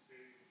us.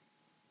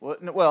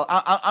 Well,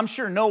 I'm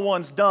sure no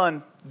one's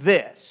done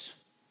this.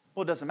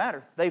 Well, it doesn't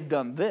matter. They've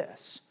done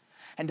this.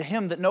 And to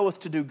him that knoweth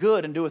to do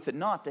good and doeth it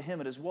not, to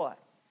him it is what?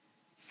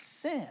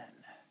 Sin.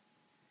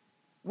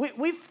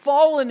 We've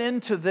fallen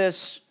into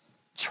this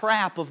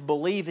trap of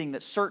believing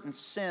that certain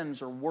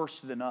sins are worse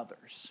than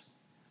others.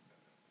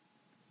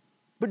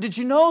 But did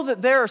you know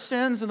that there are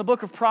sins in the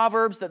book of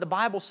Proverbs that the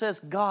Bible says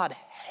God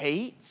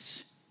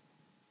hates?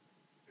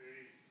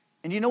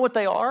 And do you know what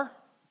they are?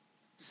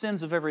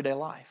 Sins of everyday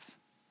life.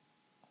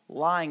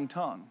 Lying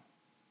tongue.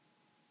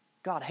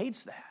 God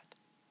hates that.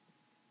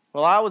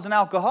 Well, I was an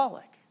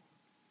alcoholic.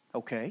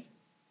 Okay.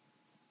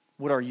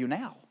 What are you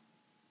now?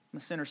 I'm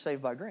a sinner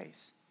saved by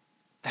grace.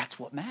 That's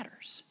what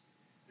matters.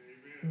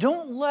 Amen.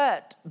 Don't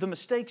let the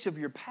mistakes of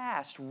your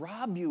past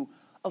rob you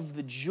of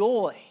the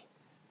joy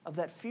of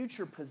that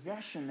future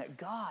possession that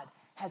God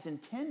has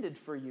intended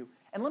for you.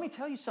 And let me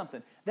tell you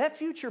something. That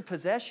future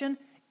possession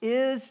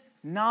is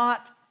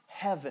not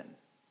heaven.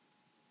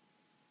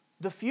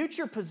 The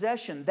future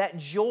possession, that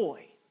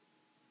joy.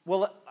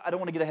 Well, I don't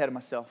want to get ahead of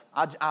myself.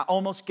 I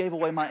almost gave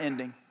away my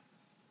ending.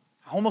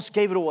 I almost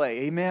gave it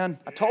away. Amen.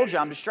 I told you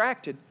I'm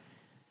distracted.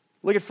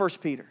 Look at 1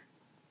 Peter.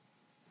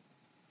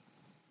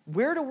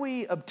 Where do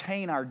we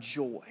obtain our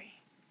joy?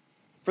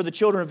 For the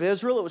children of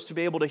Israel, it was to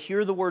be able to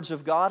hear the words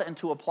of God and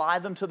to apply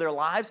them to their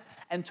lives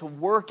and to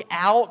work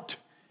out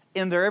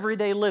in their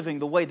everyday living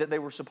the way that they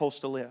were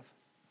supposed to live.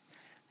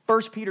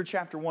 1 Peter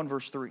chapter 1,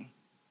 verse 3.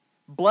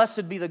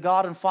 Blessed be the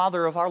God and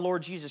Father of our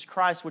Lord Jesus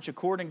Christ, which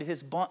according to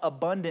His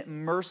abundant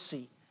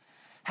mercy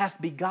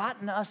hath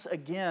begotten us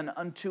again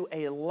unto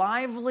a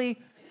lively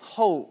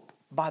hope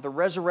by the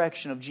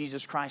resurrection of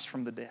Jesus Christ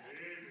from the dead.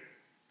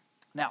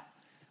 Now,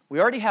 we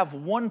already have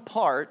one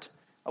part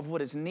of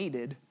what is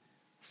needed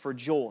for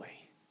joy,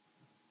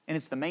 and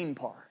it's the main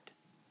part,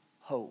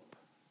 hope.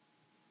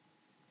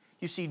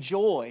 You see,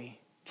 joy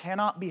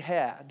cannot be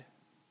had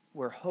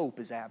where hope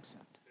is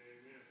absent.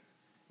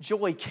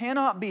 Joy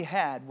cannot be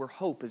had where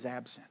hope is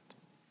absent.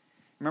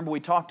 Remember we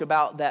talked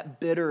about that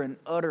bitter and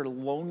utter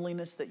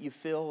loneliness that you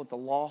feel at the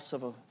loss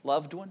of a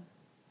loved one?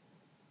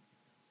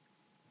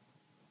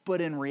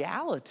 But in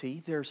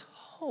reality, there's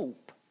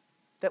hope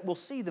that we'll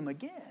see them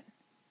again.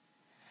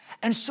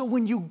 And so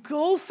when you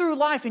go through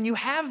life and you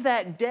have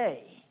that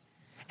day,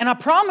 and I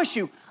promise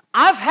you,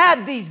 I've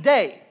had these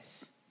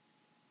days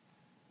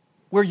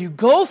where you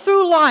go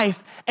through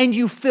life and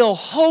you feel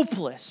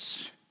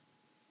hopeless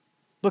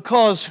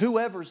because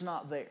whoever's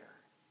not there.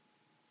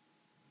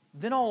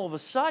 Then all of a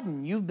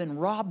sudden, you've been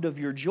robbed of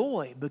your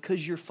joy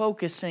because you're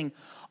focusing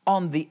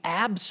on the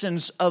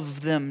absence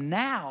of them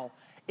now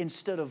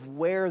instead of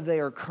where they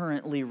are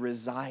currently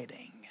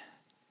residing.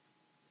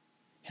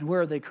 And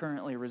where are they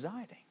currently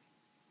residing?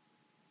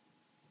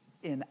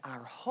 In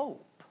our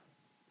hope,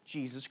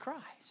 Jesus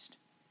Christ.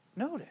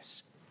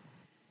 Notice,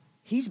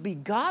 He's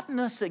begotten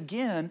us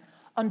again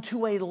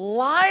unto a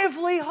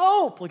lively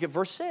hope. Look at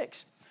verse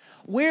 6.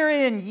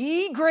 Wherein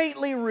ye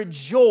greatly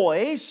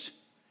rejoice,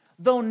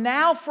 though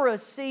now for a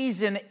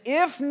season,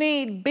 if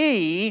need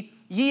be,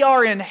 ye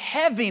are in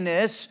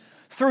heaviness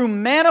through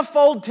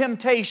manifold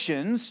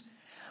temptations,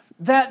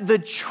 that the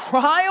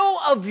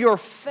trial of your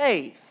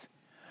faith,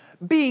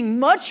 being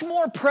much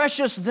more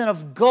precious than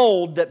of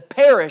gold that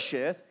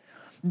perisheth,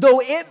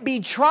 though it be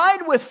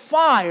tried with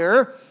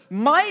fire,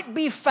 might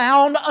be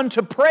found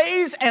unto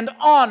praise and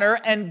honor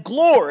and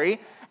glory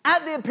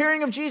at the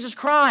appearing of Jesus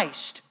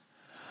Christ,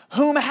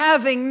 whom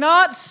having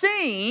not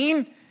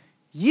seen,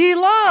 ye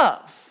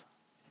love,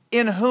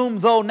 in whom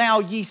though now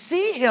ye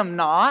see Him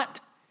not,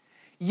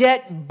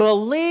 yet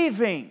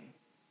believing,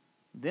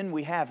 then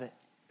we have it,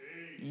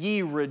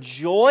 ye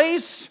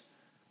rejoice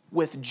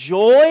with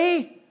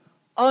joy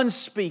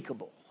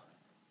unspeakable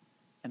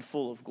and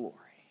full of glory.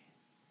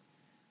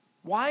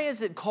 Why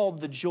is it called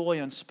the joy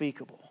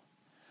unspeakable?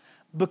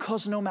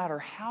 Because no matter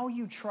how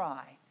you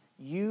try,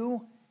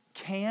 you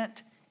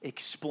can't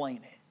explain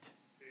it.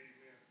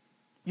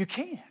 You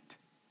can't.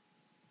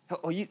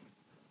 Oh, you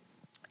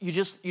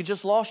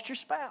just lost your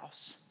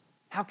spouse.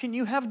 How can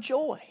you have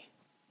joy?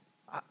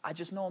 I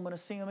just know I'm going to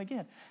see him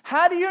again.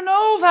 How do you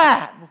know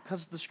that? Well,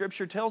 because the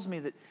Scripture tells me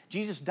that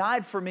Jesus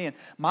died for me and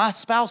my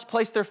spouse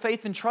placed their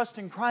faith and trust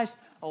in Christ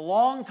a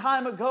long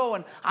time ago,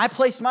 and I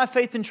placed my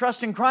faith and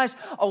trust in Christ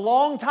a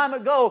long time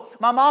ago.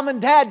 My mom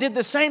and dad did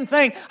the same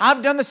thing.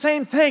 I've done the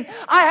same thing.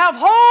 I have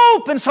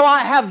hope, and so I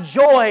have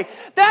joy.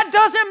 That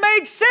doesn't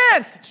make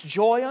sense. It's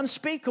joy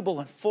unspeakable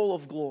and full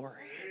of glory.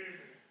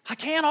 I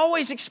can't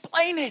always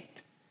explain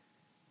it,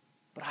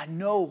 but I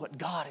know what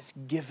God has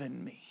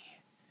given me.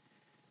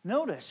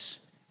 Notice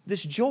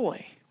this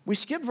joy. We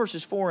skip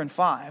verses 4 and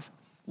 5.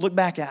 Look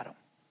back at them.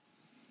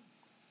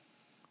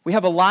 We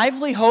have a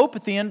lively hope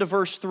at the end of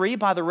verse 3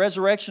 by the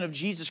resurrection of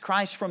Jesus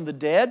Christ from the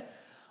dead.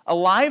 A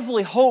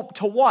lively hope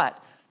to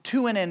what?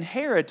 To an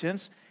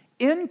inheritance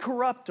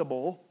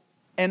incorruptible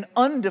and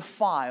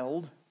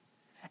undefiled,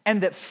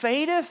 and that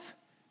fadeth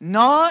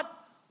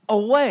not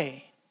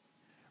away,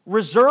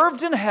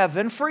 reserved in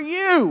heaven for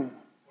you,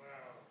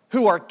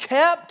 who are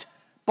kept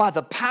by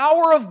the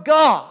power of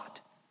God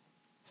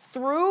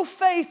through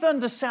faith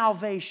unto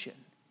salvation,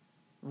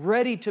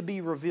 ready to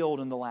be revealed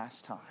in the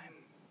last time.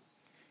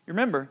 You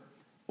remember,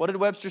 what did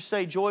Webster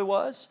say joy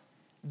was?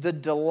 The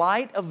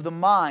delight of the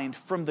mind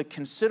from the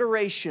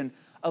consideration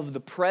of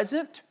the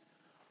present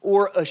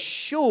or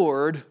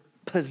assured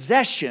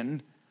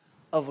possession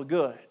of a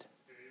good.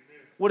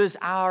 What is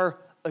our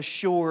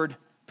assured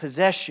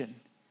possession?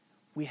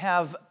 We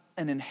have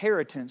an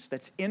inheritance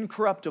that's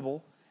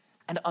incorruptible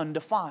and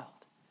undefiled,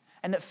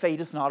 and that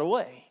fadeth not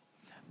away.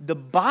 The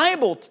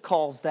Bible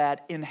calls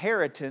that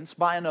inheritance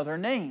by another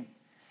name.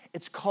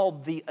 It's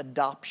called the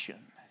adoption.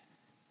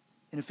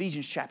 In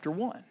Ephesians chapter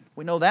 1,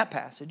 we know that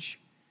passage.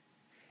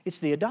 It's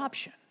the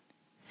adoption.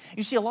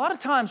 You see, a lot of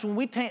times when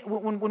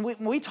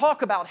we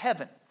talk about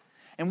heaven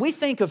and we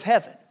think of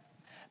heaven,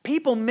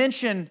 people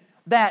mention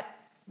that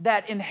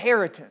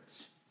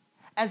inheritance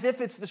as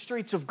if it's the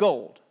streets of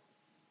gold.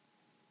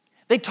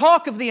 They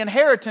talk of the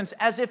inheritance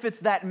as if it's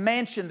that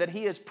mansion that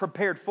He has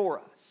prepared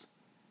for us.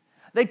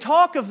 They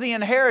talk of the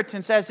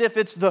inheritance as if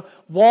it's the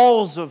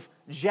walls of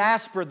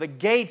jasper, the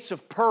gates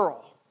of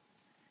pearl.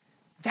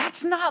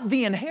 That's not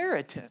the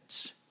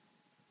inheritance.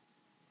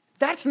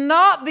 That's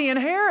not the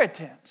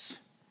inheritance.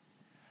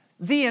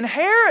 The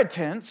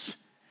inheritance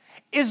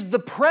is the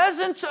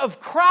presence of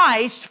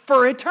Christ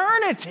for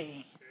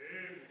eternity.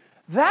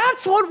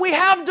 That's what we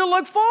have to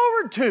look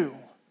forward to.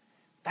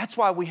 That's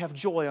why we have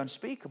joy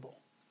unspeakable.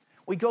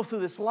 We go through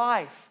this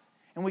life,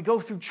 and we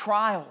go through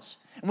trials,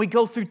 and we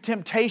go through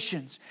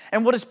temptations.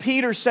 And what does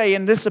Peter say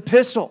in this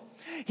epistle?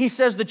 He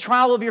says, the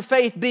trial of your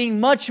faith being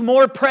much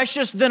more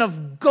precious than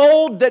of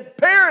gold that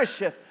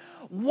perisheth.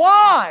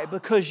 Why?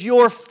 Because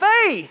your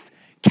faith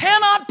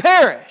cannot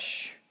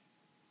perish.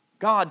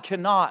 God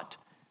cannot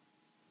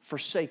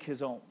forsake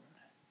His own.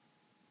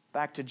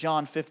 Back to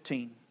John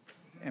 15,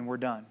 and we're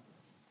done.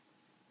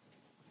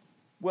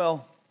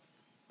 Well,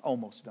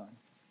 almost done.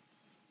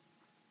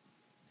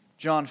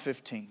 John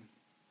 15.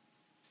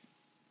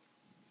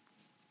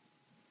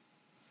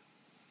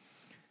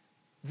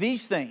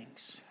 These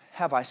things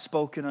have I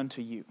spoken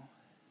unto you.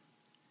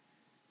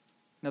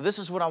 Now this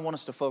is what I want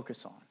us to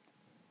focus on.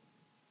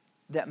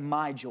 That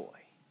my joy.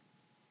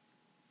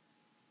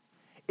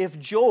 If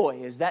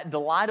joy is that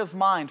delight of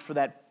mind for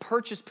that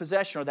purchased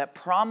possession or that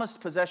promised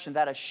possession,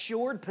 that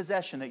assured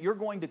possession that you're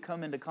going to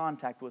come into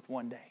contact with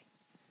one day,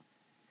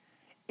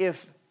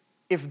 if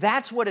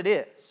that's what it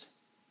is,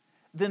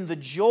 then the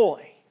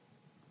joy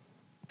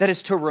that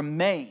is to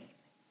remain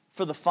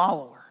for the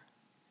follower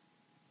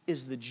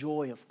is the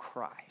joy of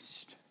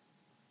Christ.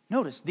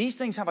 Notice, these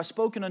things have I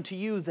spoken unto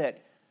you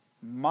that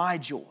my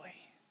joy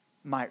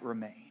might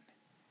remain.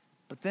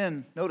 But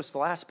then, notice the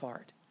last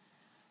part,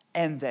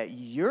 and that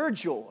your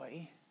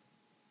joy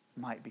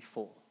might be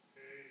full.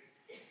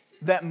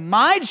 That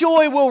my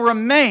joy will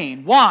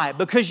remain. Why?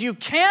 Because you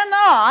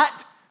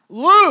cannot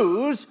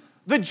lose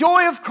the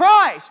joy of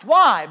Christ.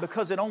 Why?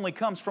 Because it only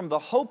comes from the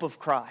hope of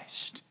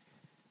Christ.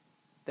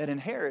 That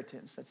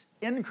inheritance that's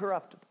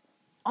incorruptible,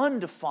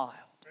 undefiled.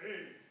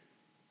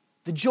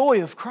 The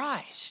joy of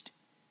Christ.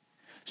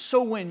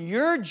 So when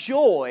your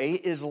joy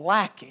is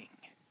lacking,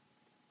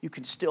 you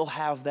can still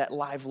have that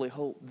lively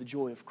hope, the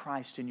joy of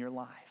Christ in your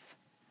life.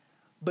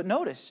 But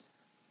notice,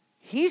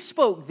 He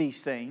spoke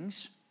these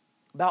things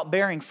about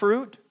bearing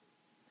fruit,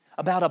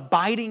 about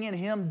abiding in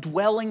Him,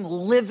 dwelling,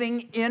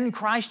 living in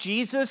Christ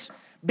Jesus,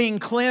 being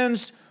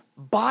cleansed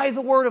by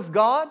the Word of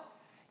God.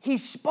 He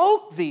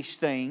spoke these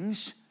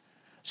things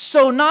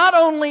so not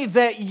only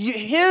that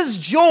His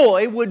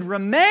joy would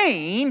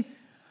remain,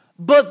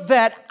 but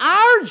that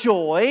our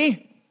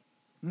joy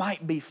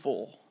might be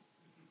full.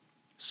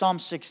 Psalm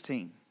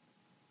 16.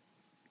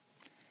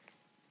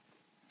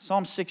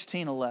 Psalm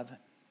 16:11.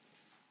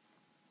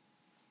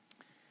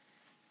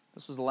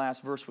 This was the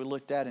last verse we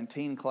looked at in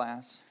teen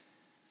class.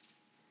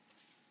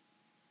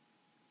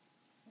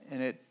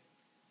 And it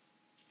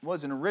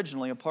wasn't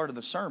originally a part of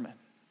the sermon.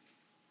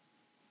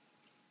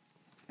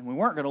 And we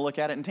weren't going to look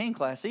at it in teen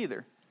class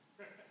either.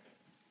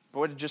 But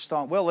we just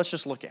thought, well, let's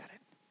just look at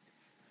it.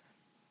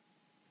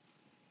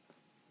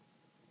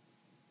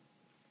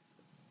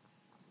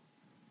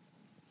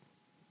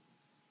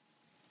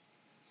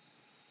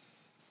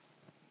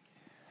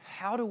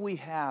 How do we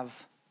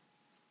have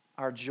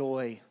our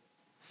joy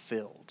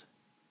filled?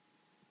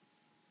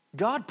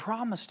 God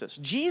promised us,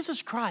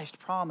 Jesus Christ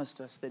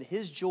promised us that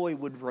His joy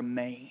would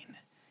remain.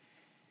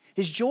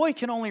 His joy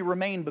can only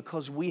remain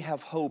because we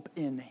have hope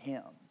in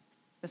Him.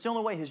 That's the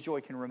only way His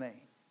joy can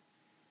remain.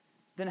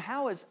 Then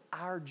how is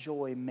our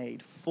joy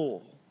made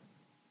full?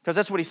 Because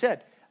that's what He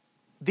said.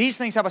 These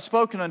things have I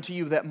spoken unto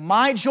you, that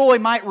my joy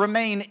might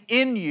remain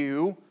in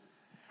you,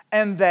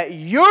 and that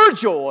your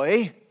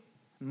joy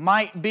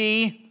might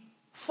be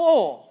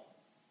full.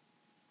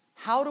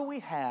 How do we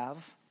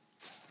have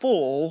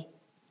full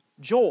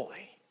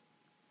joy?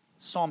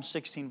 Psalm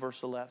 16,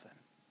 verse 11.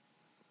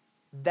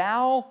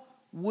 Thou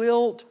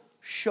wilt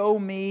show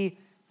me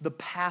the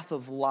path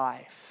of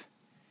life.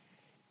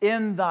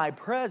 In Thy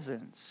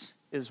presence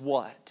is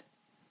what?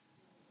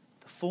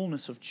 The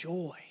fullness of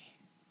joy.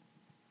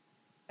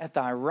 At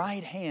Thy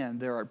right hand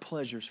there are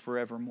pleasures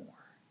forevermore.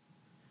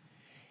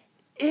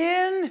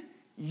 In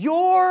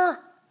Your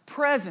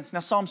presence. Now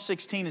Psalm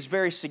 16 is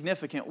very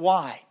significant.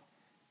 Why?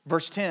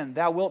 Verse 10,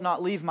 Thou wilt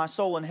not leave my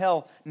soul in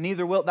hell,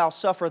 neither wilt Thou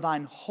suffer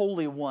Thine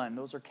Holy One.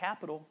 Those are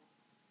capital.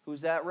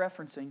 Who's that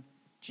referencing?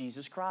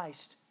 Jesus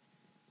Christ.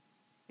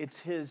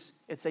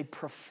 It's a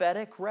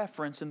prophetic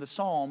reference in the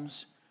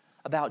Psalms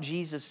about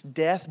Jesus'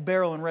 death,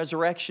 burial, and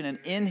resurrection. And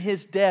in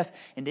His death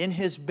and in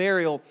His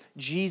burial,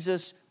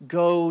 Jesus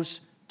goes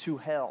to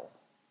hell.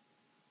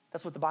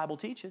 That's what the Bible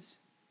teaches.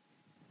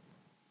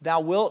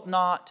 Thou wilt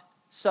not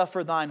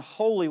suffer Thine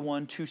Holy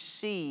One to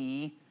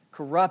see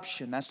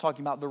corruption. That's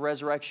talking about the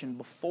resurrection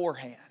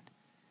beforehand.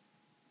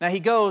 Now He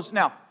goes,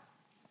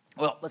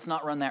 let's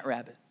not run that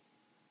rabbit.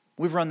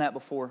 We've run that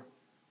before.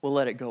 We'll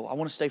let it go. I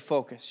want to stay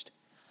focused.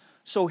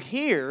 So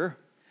here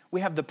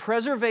we have the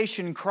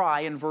preservation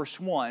cry in verse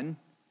 1.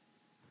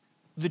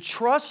 The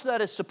trust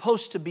that is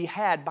supposed to be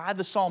had by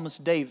the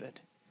psalmist David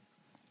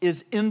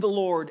is in the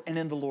Lord and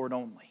in the Lord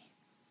only.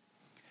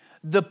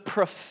 The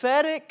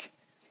prophetic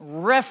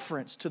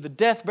reference to the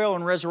death, burial,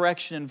 and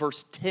resurrection in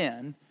verse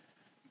 10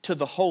 to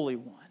the Holy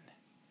One.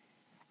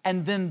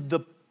 And then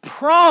the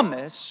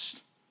promise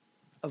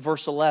of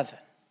verse 11.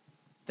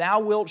 Thou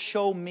wilt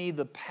show me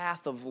the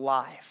path of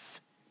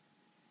life.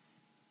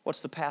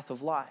 What's the path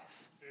of life?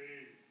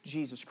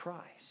 Jesus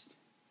Christ.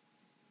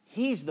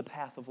 He's the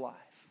path of life.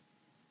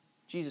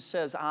 Jesus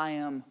says, I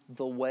am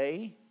the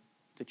way,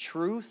 the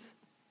truth,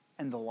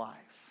 and the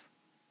life.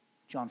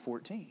 John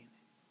 14.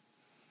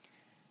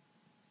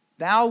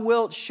 Thou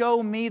wilt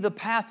show me the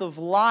path of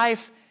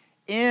life.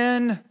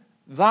 In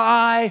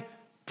Thy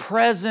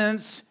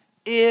presence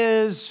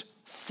is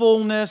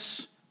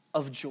fullness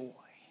of joy.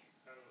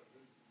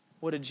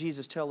 What did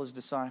Jesus tell His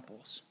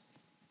disciples?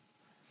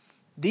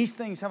 These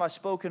things have I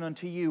spoken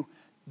unto you,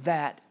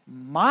 that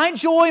my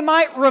joy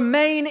might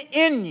remain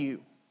in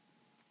you,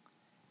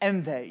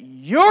 and that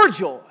your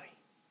joy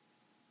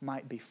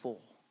might be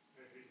full.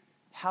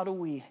 How do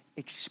we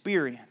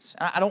experience?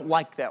 I don't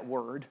like that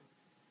word.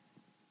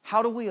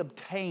 How do we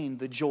obtain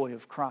the joy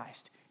of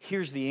Christ?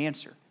 Here's the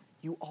answer.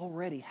 You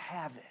already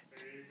have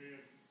it. Amen.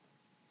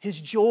 His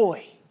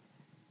joy,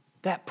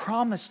 that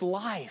promised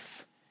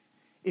life.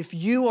 If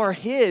you are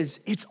His,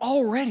 it's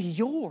already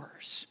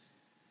yours.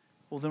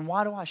 Well, then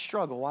why do I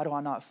struggle? Why do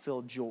I not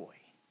feel joy?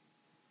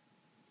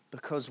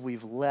 Because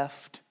we've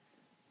left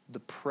the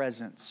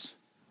presence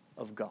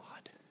of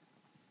God.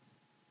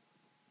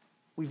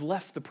 We've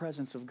left the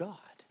presence of God.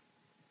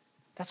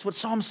 That's what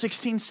Psalm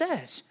 16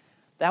 says.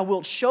 Thou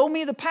wilt show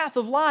me the path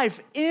of life.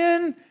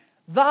 In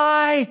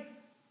Thy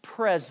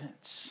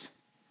presence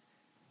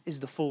is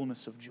the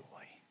fullness of joy.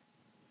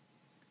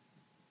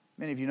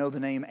 Many of you know the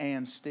name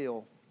Anne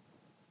Still.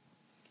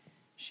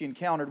 She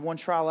encountered one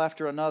trial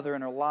after another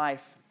in her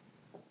life,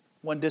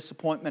 one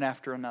disappointment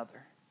after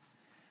another.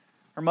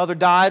 Her mother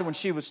died when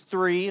she was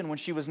 3, and when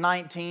she was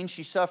 19,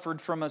 she suffered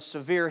from a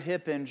severe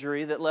hip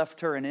injury that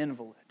left her an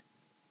invalid.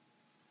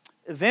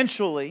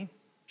 Eventually,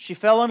 she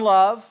fell in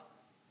love,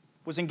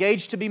 was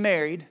engaged to be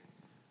married,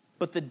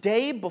 but the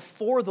day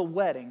before the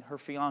wedding, her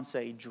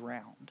fiancé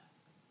drowned.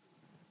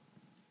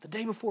 The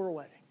day before her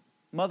wedding.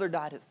 Mother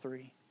died at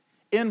 3.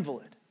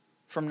 Invalid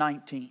from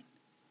 19.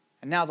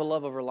 And now the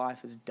love of her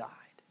life has died.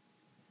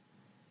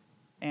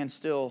 Anne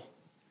Still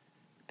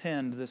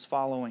penned this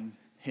following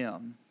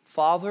hymn.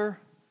 Father,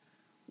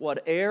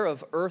 whate'er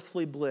of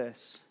earthly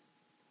bliss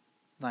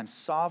Thine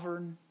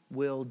sovereign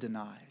will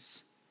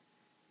denies,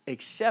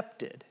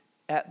 accepted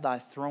at Thy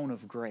throne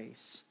of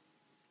grace,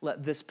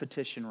 let this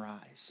petition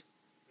rise.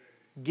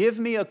 Give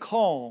me a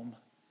calm,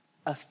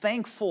 a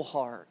thankful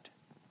heart,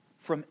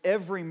 from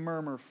every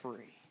murmur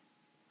free.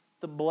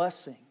 The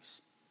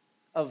blessings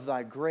of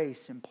Thy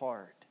grace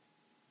impart,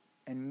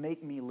 and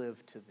make me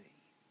live to Thee.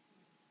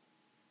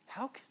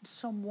 How can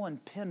someone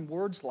pen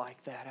words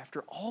like that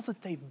after all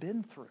that they've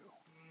been through?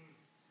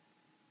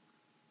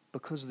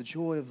 Because the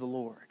joy of the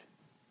Lord,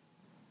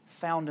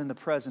 found in the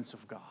presence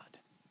of God,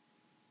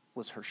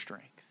 was her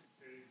strength.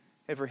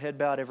 Every head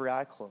bowed, every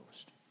eye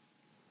closed.